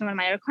accept which one of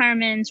my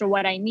requirements or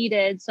what I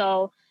needed.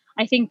 So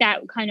I think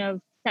that kind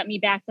of set me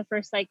back the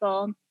first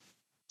cycle.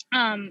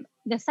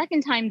 The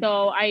second time,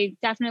 though, I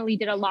definitely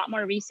did a lot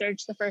more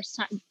research the first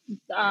time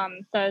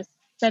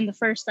than the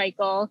first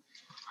cycle.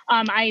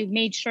 I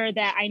made sure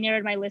that I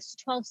narrowed my list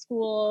to 12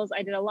 schools.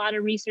 I did a lot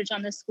of research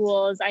on the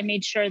schools. I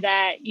made sure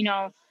that,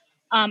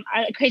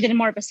 I created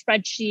more of a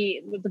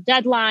spreadsheet with the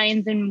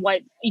deadlines and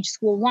what each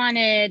school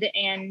wanted.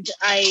 And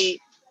I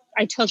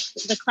took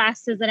the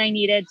classes that I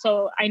needed.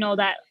 So I know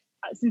that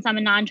since I'm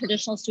a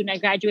non-traditional student, I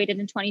graduated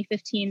in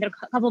 2015. A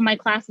couple of my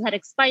classes had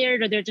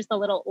expired or they're just a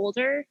little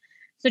older.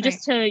 So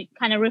just to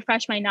kind of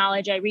refresh my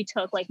knowledge, I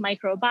retook like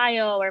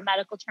microbiome or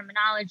medical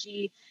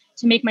terminology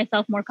to make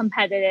myself more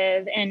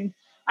competitive. And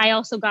I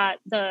also got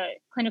the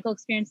clinical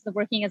experience of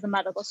working as a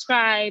medical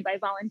scribe. I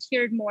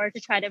volunteered more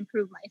to try to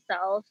improve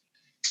myself.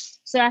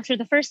 So after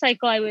the first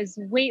cycle, I was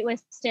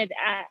waitlisted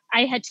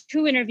I had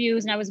 2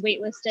 interviews and I was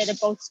waitlisted at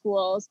both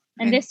schools.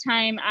 And this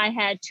time I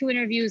had 2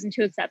 interviews and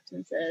 2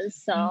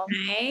 acceptances. So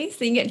nice.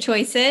 So you get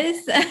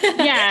choices.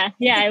 yeah,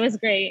 it was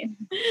great.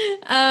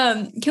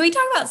 Can we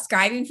talk about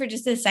scribing for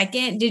just a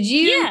second? Did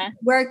you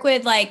work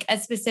with like a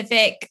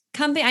specific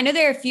company? I know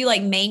there are a few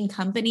like main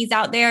companies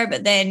out there,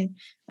 but then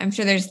I'm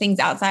sure there's things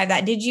outside of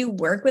that. Did you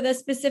work with a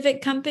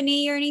specific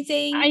company or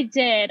anything? I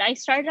did. I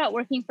started out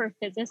working for a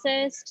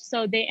physicist.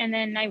 And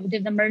then I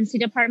did the emergency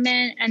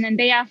department, and then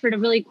they offered a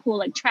really cool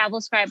like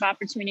travel scribe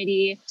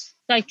opportunity.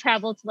 So I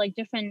traveled to like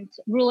different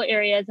rural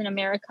areas in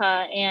America,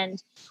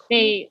 and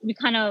we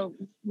kind of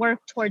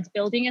worked towards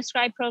building a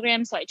scribe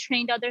program. So I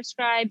trained other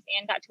scribes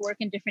and got to work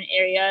in different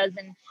areas.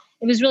 And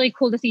it was really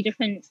cool to see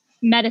different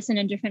medicine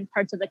in different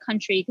parts of the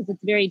country, because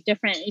it's very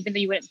different, even though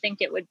you wouldn't think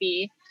it would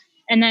be.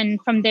 And then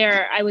from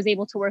there, I was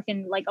able to work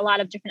in like a lot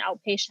of different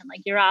outpatient,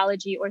 like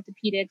urology,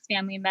 orthopedics,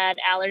 family med,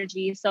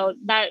 allergy. So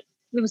it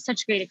was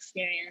such a great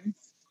experience.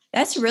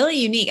 That's really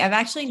unique. I've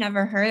actually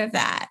never heard of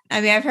that.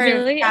 I mean, I've heard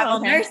of travel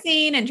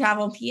nursing and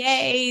travel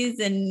PAs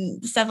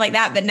and stuff like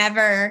that, but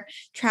never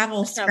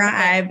travel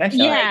scribe.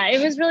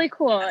 It was really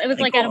cool. It was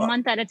like at a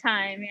month at a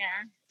time.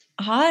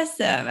 Yeah.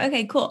 Awesome.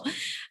 Okay, cool.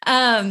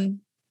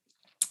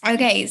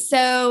 Okay.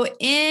 So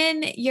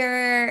in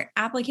your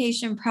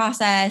application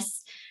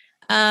process,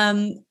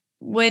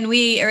 when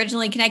we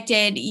originally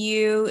connected,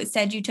 you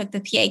said you took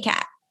the PA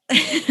CAT.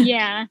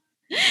 Yeah,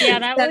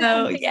 that was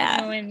something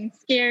new and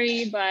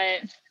scary,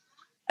 but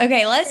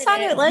okay, let's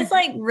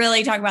like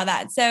really talk about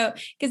that. So,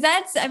 because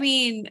that's, I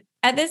mean,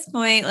 at this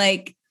point,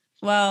 like,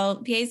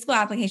 well, PA school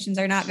applications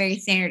are not very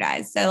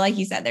standardized. So like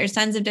you said, there's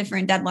tons of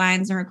different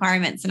deadlines and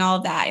requirements and all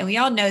of that. And we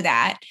all know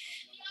that.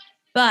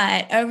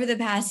 But over the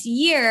past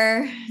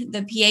year,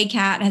 the PA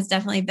CAT has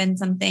definitely been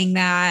something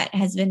that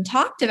has been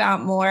talked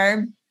about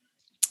more.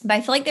 But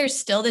I feel like there's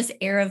still this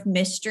air of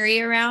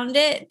mystery around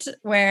it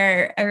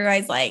where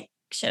everybody's like,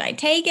 should I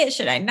take it?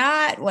 Should I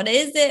not? What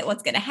is it?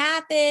 What's going to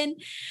happen?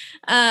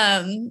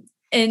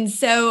 And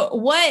so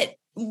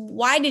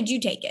why did you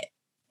take it?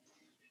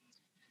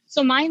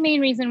 So my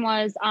main reason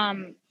was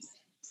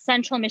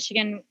Central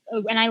Michigan,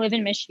 and I live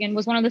in Michigan,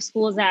 was one of the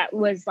schools that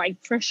was like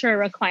for sure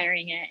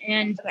requiring it.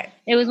 And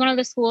it was one of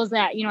the schools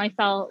that, I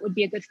felt would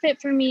be a good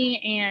fit for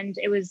me. And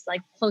it was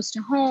like close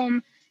to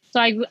home. So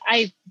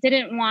I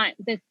didn't want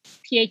the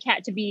PA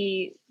CAT to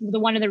be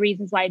one of the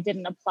reasons why I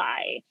didn't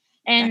apply.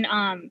 And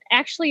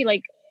actually,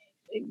 like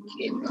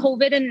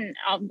COVID and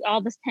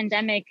all this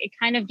pandemic, it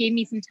kind of gave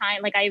me some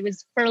time. Like I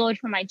was furloughed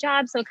from my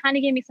job, so it kind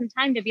of gave me some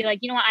time to be like,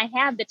 what, I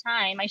have the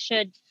time. I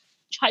should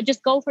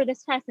just go for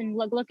this test and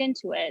look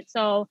into it.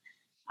 So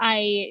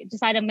I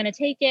decided I'm going to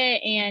take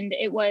it, and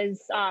it was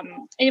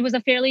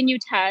a fairly new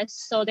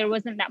test, so there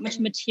wasn't that much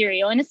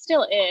material, and it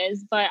still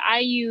is. But I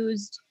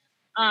used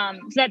so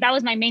that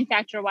was my main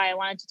factor why I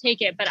wanted to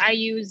take it. But I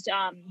used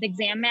the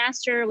Exam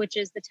Master, which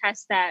is the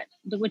test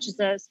which is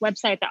a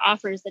website that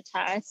offers the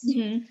test.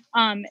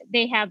 Mm-hmm.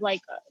 They have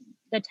like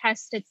the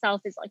test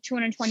itself is like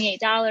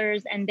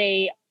 $228, and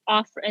they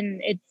offer,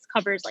 and it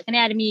covers like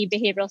anatomy,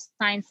 behavioral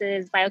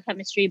sciences,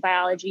 biochemistry,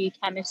 biology,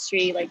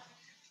 chemistry, like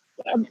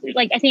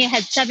I think it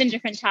had 7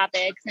 different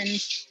topics. And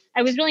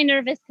I was really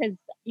nervous because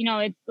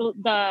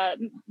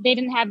they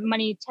didn't have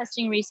many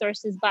testing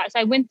resources, but so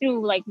I went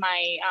through like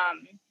my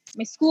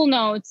school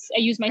notes.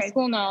 I used my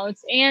school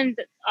notes, and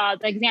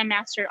the Exam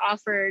Master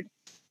offered,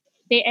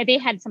 they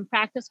had some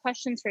practice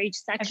questions for each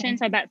section.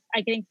 So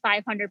I think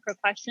 500 per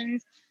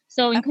questions.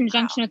 So in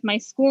conjunction with my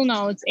school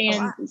notes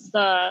and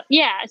so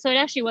it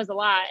actually was a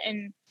lot.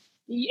 And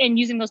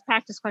using those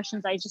practice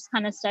questions, I just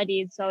kind of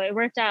studied. So it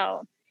worked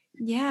out.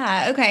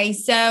 Yeah. Okay.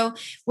 So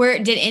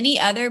did any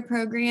other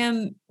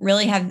program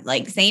really have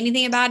say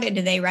anything about it?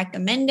 Did they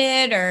recommend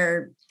it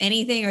or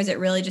anything? Or is it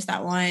really just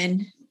that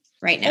one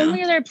right now?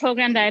 Only other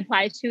program that I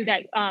applied to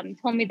that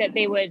told me that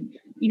they would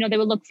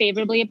look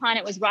favorably upon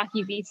it was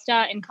Rocky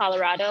Vista in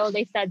Colorado.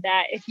 They said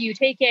that if you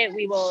take it,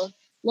 we will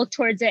look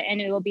towards it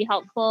and it will be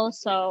helpful.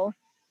 So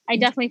I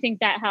definitely think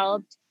that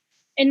helped.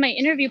 In my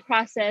interview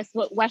process,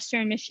 what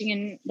Western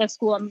Michigan, the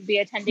school I'm going to be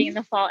attending in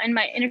the fall, in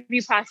my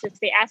interview process,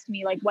 they asked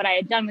me what I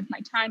had done with my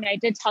time. And I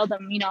did tell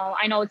them,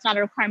 I know it's not a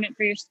requirement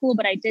for your school,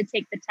 but I did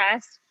take the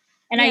test.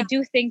 And I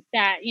do think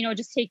that,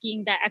 just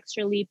taking that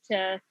extra leap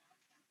to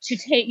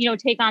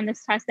take on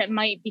this test that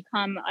might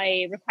become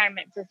a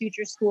requirement for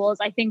future schools.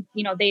 I think,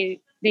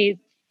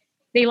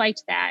 they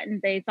liked that,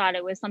 and they thought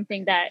it was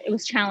something that it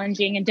was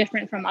challenging and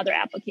different from other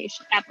applicants.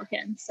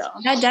 So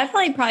that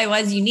definitely probably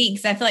was unique,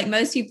 because I feel like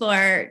most people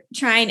are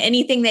trying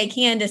anything they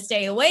can to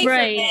stay away from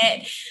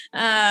it,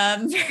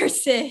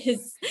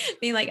 versus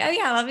being like, oh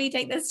yeah, let me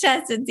take this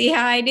test and see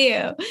how I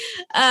do.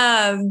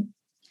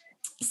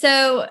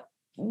 So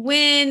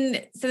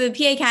the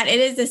PA CAT, it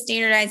is a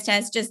standardized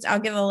test. Just I'll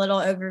give a little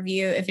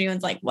overview if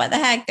anyone's like, what the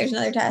heck, there's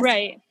another test.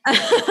 Right.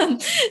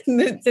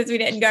 Since we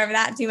didn't go over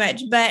that too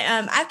much, but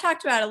I've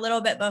talked about it a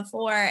little bit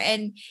before,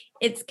 and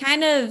it's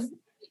kind of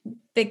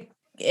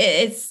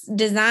it's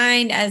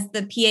designed as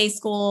the PA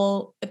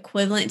school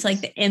equivalent to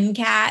like the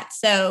MCAT.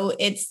 So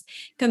it's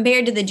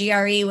compared to the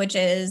GRE, which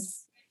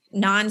is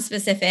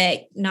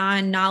non-specific,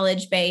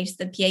 non-knowledge based.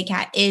 The PA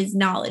CAT is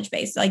knowledge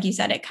based. Like you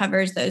said, it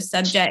covers those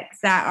subjects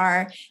that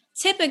are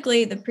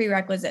typically the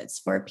prerequisites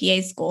for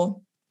PA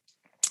school.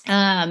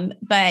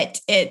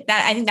 But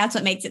I think that's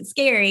what makes it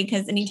scary,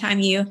 because anytime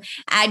you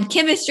add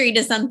chemistry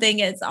to something,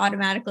 it's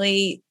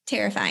automatically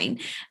terrifying.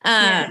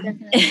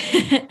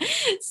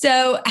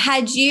 So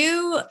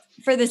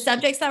for the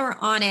subjects that were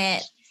on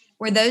it,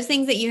 were those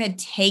things that you had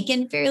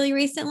taken fairly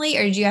recently,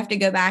 or did you have to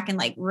go back and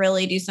like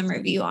really do some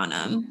review on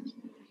them?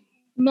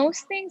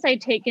 Most things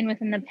I'd taken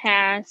within the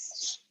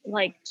past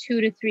like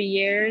 2 to 3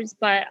 years,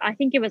 but I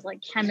think it was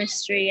like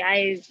chemistry.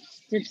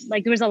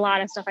 There was a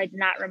lot of stuff I did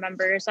not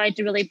remember. So I had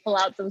to really pull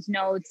out those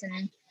notes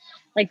and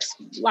like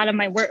a lot of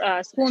my work,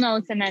 school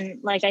notes. And then,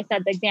 like I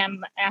said, the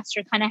exam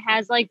master kind of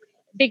has like,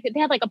 they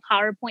have like a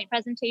PowerPoint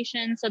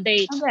presentation. So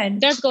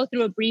does go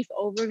through a brief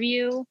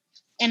overview,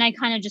 and I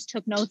kind of just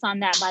took notes on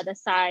that by the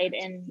side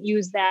and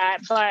used that.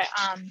 But,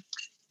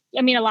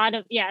 I mean,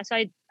 so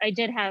I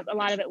did have a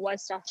lot of it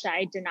was stuff that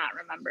I did not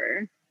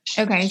remember.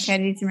 Okay. So I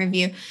did some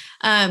review.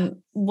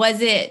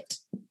 Was it,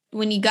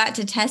 when you got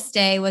to test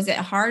day, was it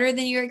harder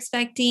than you were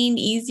expecting,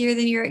 easier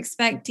than you were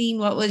expecting?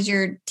 What was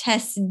your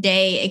test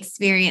day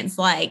experience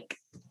like?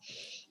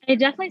 I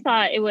definitely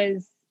thought it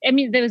was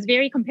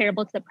very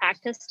comparable to the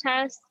practice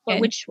test, but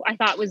which I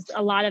thought was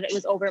a lot of it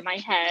was over my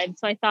head.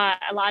 So I thought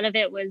a lot of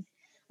it was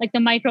like the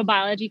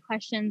microbiology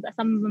questions.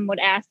 Some of them would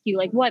ask you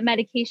like, what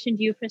medication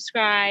do you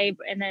prescribe?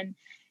 And then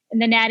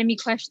the anatomy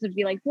questions would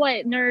be like,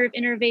 what nerve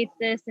innervates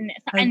this? And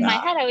in my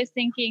head, I was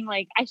thinking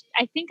like, I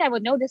think I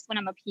would know this when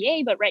I'm a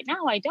PA, but right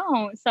now I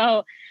don't.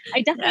 So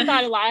I definitely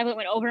thought a lot of it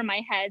went over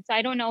my head. So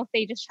I don't know if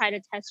they just try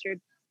to test your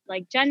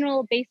like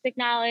general basic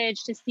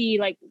knowledge to see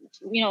like,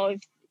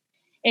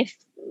 if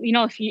you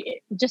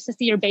just to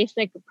see your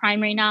basic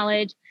primary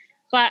knowledge.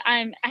 But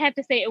I have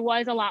to say it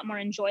was a lot more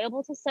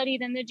enjoyable to study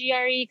than the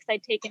GRE, because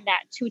I'd taken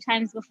that 2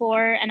 times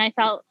before. And I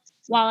felt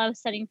while I was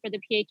studying for the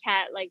PA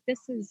CAT, like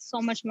this is so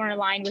much more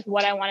aligned with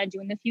what I want to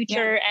do in the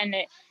future.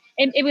 Yeah.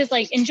 And it was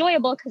like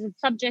enjoyable because it's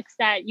subjects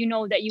that you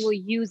know that you will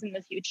use in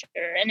the future,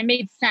 and it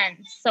made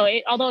sense. So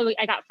although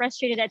I got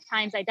frustrated at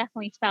times, I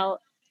definitely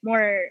felt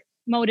more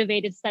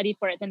motivated to study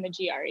for it than the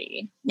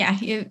GRE. Yeah,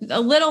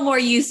 a little more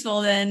useful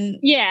than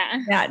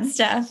that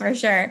stuff for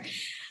sure.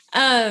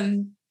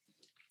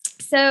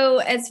 So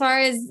as far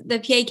as the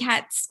PA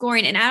CAT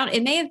scoring, and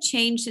it may have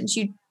changed since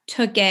you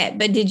took it,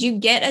 but did you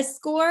get a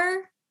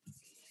score?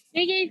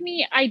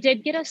 I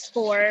did get a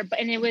score,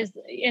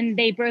 and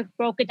they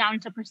broke it down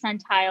into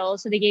percentiles.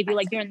 So they gave you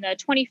like you're in the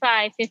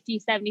 25, 50,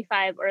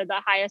 75, or the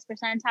highest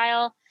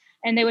percentile.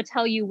 And they would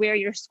tell you where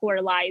your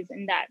score lies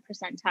in that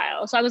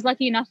percentile. So I was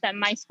lucky enough that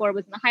my score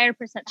was in the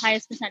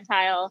highest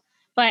percentile,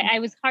 but I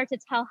was hard to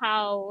tell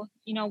how,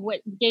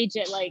 what gauge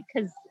it, like,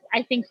 because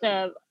I think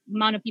the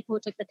amount of people who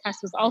took the test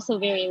was also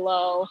very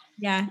low.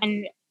 Yeah.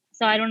 And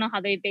so I don't know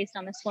how they based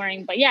on the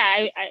scoring, but yeah,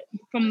 I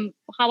from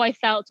how I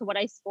felt to what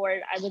I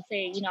scored, I would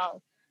say,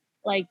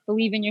 like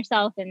believe in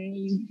yourself and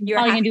you're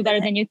probably gonna do better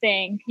than you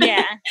think.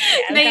 Yeah.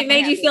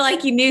 Made you feel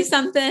like you knew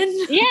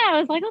something. Yeah. I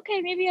was like,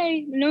 okay, maybe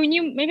I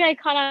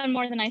caught on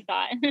more than I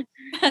thought.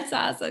 That's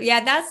awesome.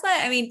 Yeah. That's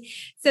what,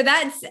 so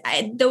that's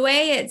the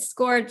way it's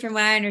scored from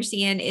what I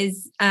understand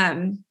is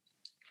kind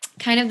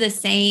of the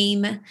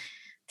same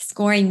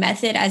scoring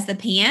method as the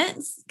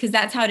PANTS, because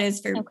that's how it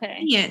is for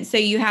PANTS. So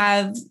you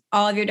have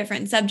all of your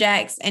different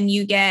subjects and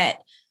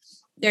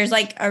there's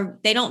like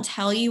they don't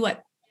tell you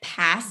what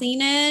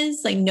passing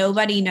is, like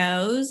nobody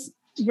knows,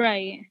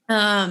 right?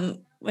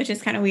 Which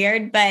is kind of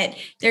weird, but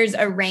there's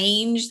a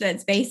range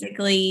that's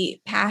basically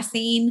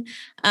passing.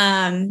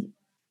 So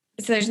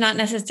there's not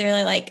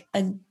necessarily like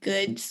a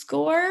good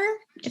score,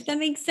 if that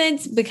makes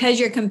sense, because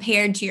you're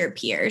compared to your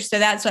peers. So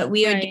that's what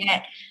we would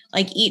get,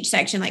 like each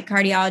section, like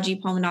cardiology,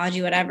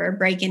 pulmonology, whatever,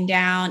 breaking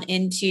down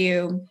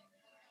into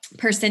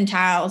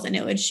percentiles, and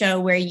it would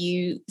show where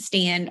you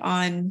stand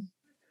on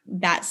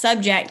that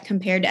subject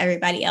compared to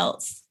everybody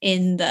else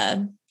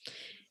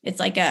it's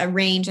like a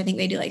range. I think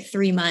they do like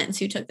 3 months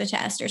who took the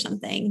test or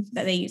something,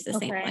 that they use the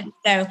same one.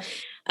 So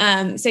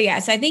yeah,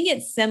 so I think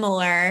it's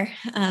similar.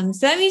 So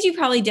that means you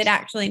probably did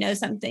actually know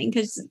something,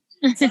 because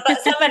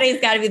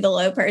somebody's got to be the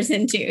low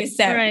person too.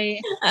 So,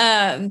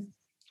 but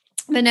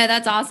no,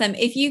 that's awesome.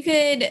 If you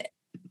could,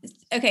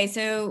 okay.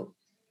 So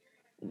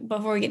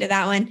before we get to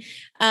that one,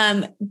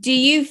 do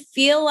you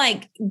feel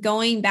like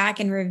going back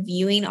and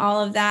reviewing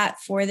all of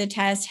that for the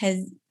test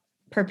has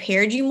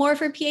prepared you more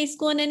for PA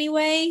school in any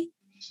way?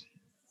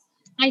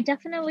 I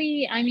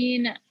definitely, I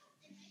don't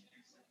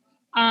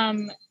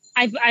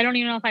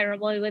even know if I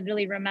would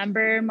really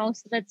remember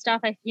most of that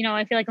stuff. I feel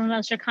like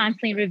unless you're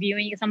constantly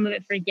reviewing, some of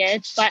it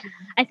forgets, but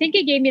I think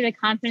it gave me the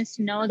confidence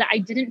to know that I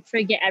didn't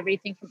forget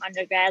everything from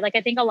undergrad. Like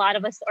I think a lot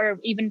of us, or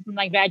even from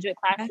like graduate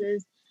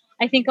classes,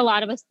 I think a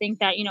lot of us think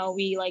that,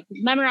 we like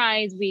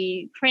memorize,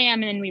 we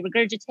cram, and then we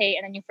regurgitate,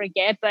 and then you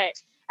forget. But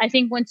I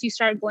think once you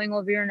start going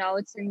over your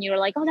notes and you're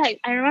like, oh,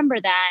 I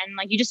remember that. And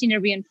like, you just need to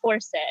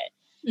reinforce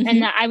it. Mm-hmm.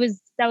 And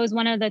that was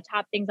one of the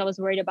top things I was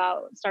worried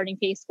about starting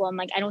PA school. I'm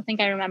like, I don't think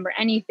I remember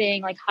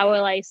anything. Like, how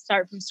will I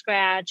start from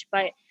scratch?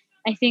 But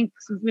I think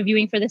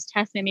reviewing for this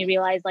test made me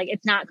realize like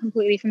it's not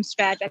completely from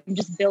scratch. I'm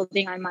just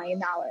building on my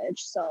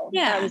knowledge. So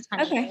yeah, that was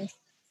kind of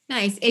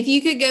nice. If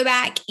you could go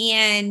back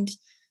and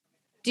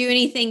do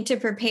anything to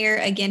prepare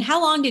again,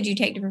 how long did you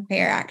take to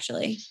prepare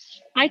actually?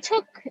 I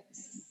took,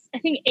 I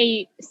think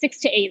 6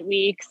 to 8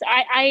 weeks.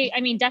 I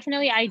mean,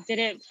 definitely I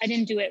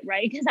didn't do it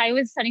right because I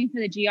was studying for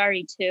the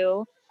GRE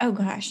too. Oh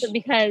gosh. So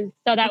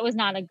that was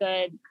not a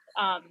good,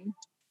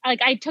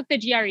 like I took the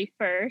GRE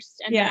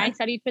first and then I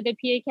studied for the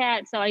PA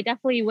CAT. So I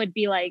definitely would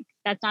be like,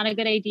 that's not a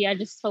good idea.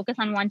 Just focus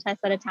on one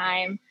test at a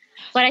time.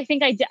 But I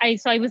think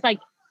so I was like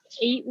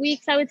 8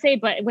 weeks, I would say,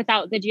 but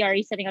without the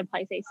GRE setting, I'd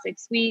probably say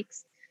 6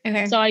 weeks.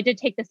 Okay. So I did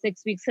take the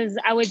 6 weeks because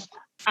I would,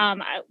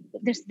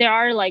 there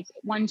are like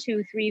 1,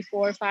 2, 3,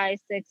 4, 5,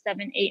 6,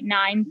 7, 8,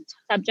 9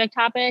 subject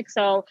topics.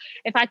 So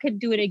if I could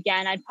do it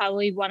again, I'd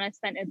probably want to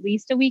spend at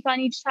least a week on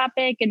each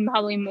topic and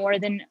probably more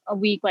than a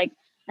week. Like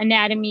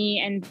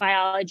anatomy and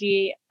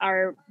biology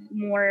are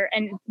more,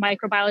 and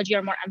microbiology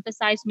are more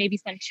emphasized. Maybe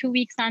spend 2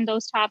 weeks on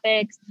those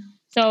topics.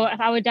 So if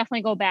I would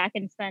definitely go back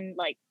and spend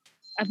like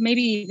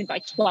maybe even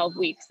like 12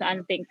 weeks, I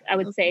think I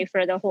would say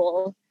for the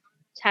whole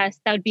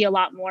test, that would be a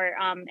lot more.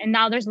 And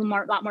now there's a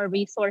lot more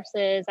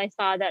resources. I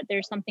saw that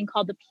there's something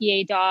called the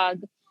PA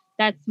Dog.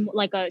 That's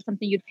like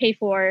something you'd pay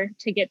for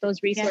to get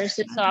those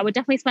resources. Yes. So I would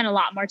definitely spend a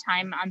lot more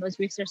time on those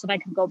resources if I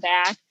could go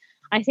back.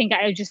 I think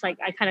I just I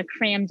kind of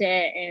crammed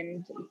it,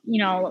 and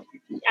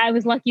I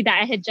was lucky that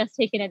I had just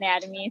taken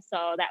anatomy,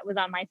 so that was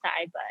on my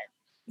side. But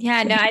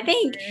yeah, no, I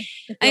think,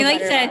 like I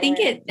said, I think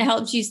it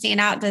helps you stand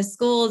out to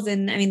schools.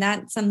 And I mean,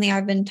 that's something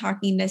I've been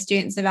talking to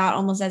students about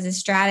almost as a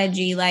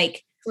strategy,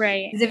 like,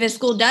 right. Because if a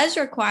school does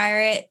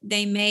require it,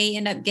 they may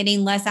end up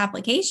getting less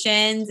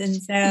applications.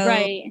 And so,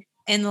 right.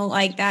 And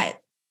like that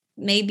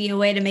may be a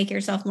way to make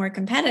yourself more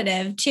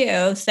competitive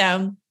too.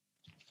 So,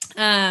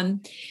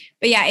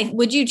 but yeah,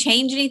 would you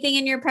change anything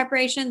in your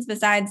preparations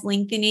besides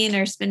lengthening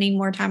or spending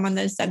more time on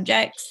those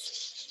subjects?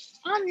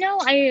 No,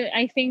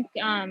 I think,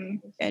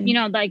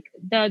 like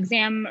the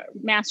Exam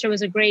Master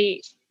was a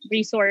great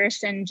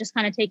resource, and just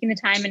kind of taking the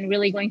time and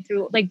really going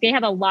through, like they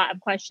have a lot of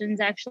questions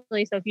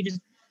actually. So if you just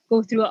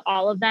go through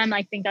all of them,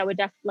 I think I would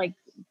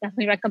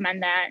definitely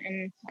recommend that.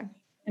 And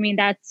I mean,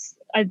 that's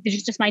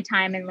just my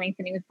time and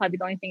lengthening was probably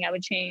the only thing I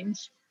would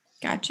change.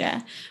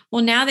 Gotcha.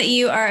 Well, now that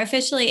you are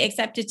officially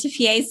accepted to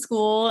PA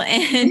school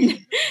and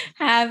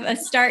have a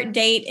start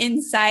date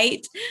in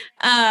sight,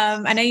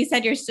 I know you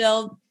said you're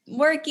still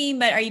working,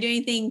 but are you doing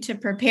anything to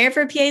prepare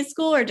for PA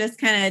school or just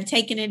kind of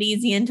taking it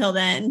easy until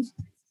then?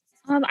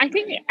 I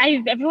think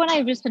everyone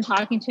I've just been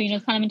talking to, kind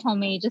of been telling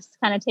me just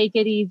kind of take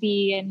it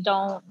easy and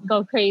don't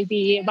go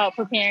crazy about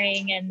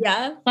preparing. And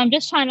so I'm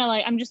just trying to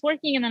I'm just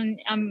working, and then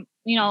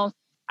now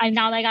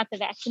that I got the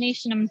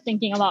vaccination, I'm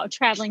thinking about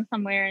traveling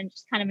somewhere and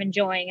just kind of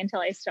enjoying until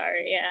I start.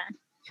 Yeah.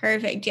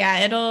 Perfect.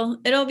 Yeah.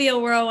 It'll be a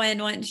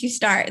whirlwind once you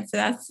start.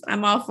 So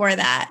I'm all for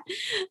that.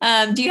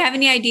 Do you have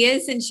any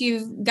ideas, since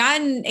you've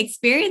gotten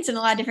experience in a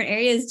lot of different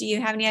areas? Do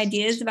you have any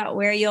ideas about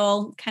where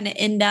you'll kind of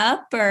end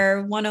up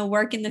or want to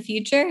work in the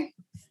future?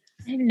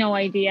 I have no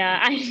idea.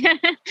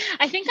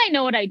 I think I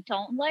know what I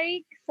don't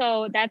like,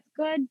 so that's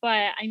good.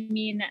 But I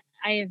mean,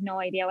 I have no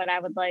idea what I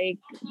would like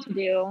to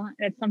do.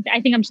 That's something I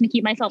think I'm just gonna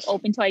keep myself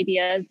open to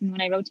ideas, and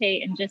when I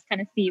rotate, and just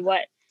kind of see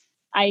what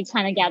I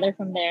kind of gather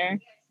from there.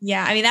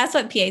 Yeah, I mean, that's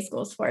what PA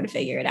school is for, to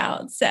figure it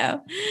out.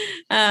 So,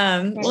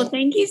 well,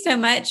 thank you so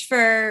much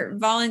for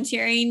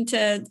volunteering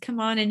to come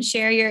on and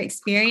share your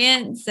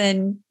experience.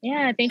 And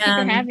yeah, thank you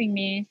for having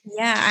me.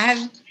 Yeah, I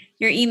have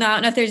your email. I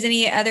don't know if there's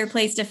any other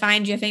place to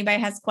find you if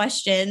anybody has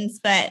questions,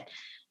 but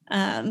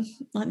I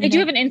do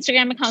have an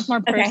Instagram account. It's more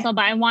personal,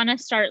 but I want to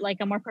start like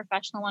a more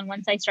professional one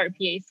once I start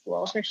PA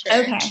school for sure.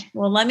 Okay.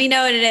 Well, let me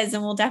know what it is,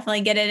 and we'll definitely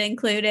get it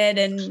included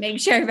and make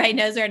sure everybody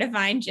knows where to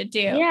find you too.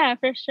 Yeah,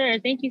 for sure.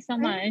 Thank you so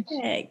much.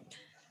 Perfect.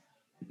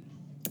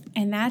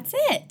 And that's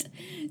it.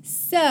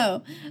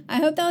 So I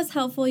hope that was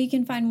helpful. You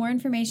can find more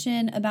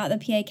information about the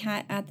PA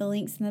CAT at the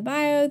links in the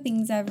bio,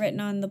 things I've written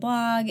on the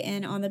blog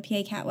and on the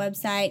PA CAT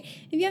website.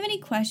 If you have any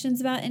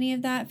questions about any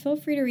of that, feel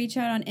free to reach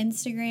out on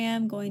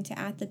Instagram, going to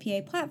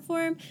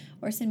 @thepaplatform,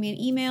 or send me an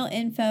email,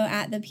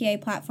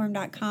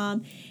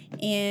 info@thepaplatform.com.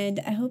 And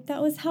I hope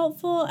that was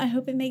helpful. I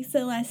hope it makes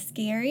it less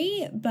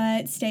scary,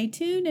 but stay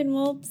tuned and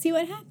we'll see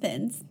what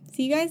happens.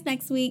 See you guys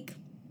next week.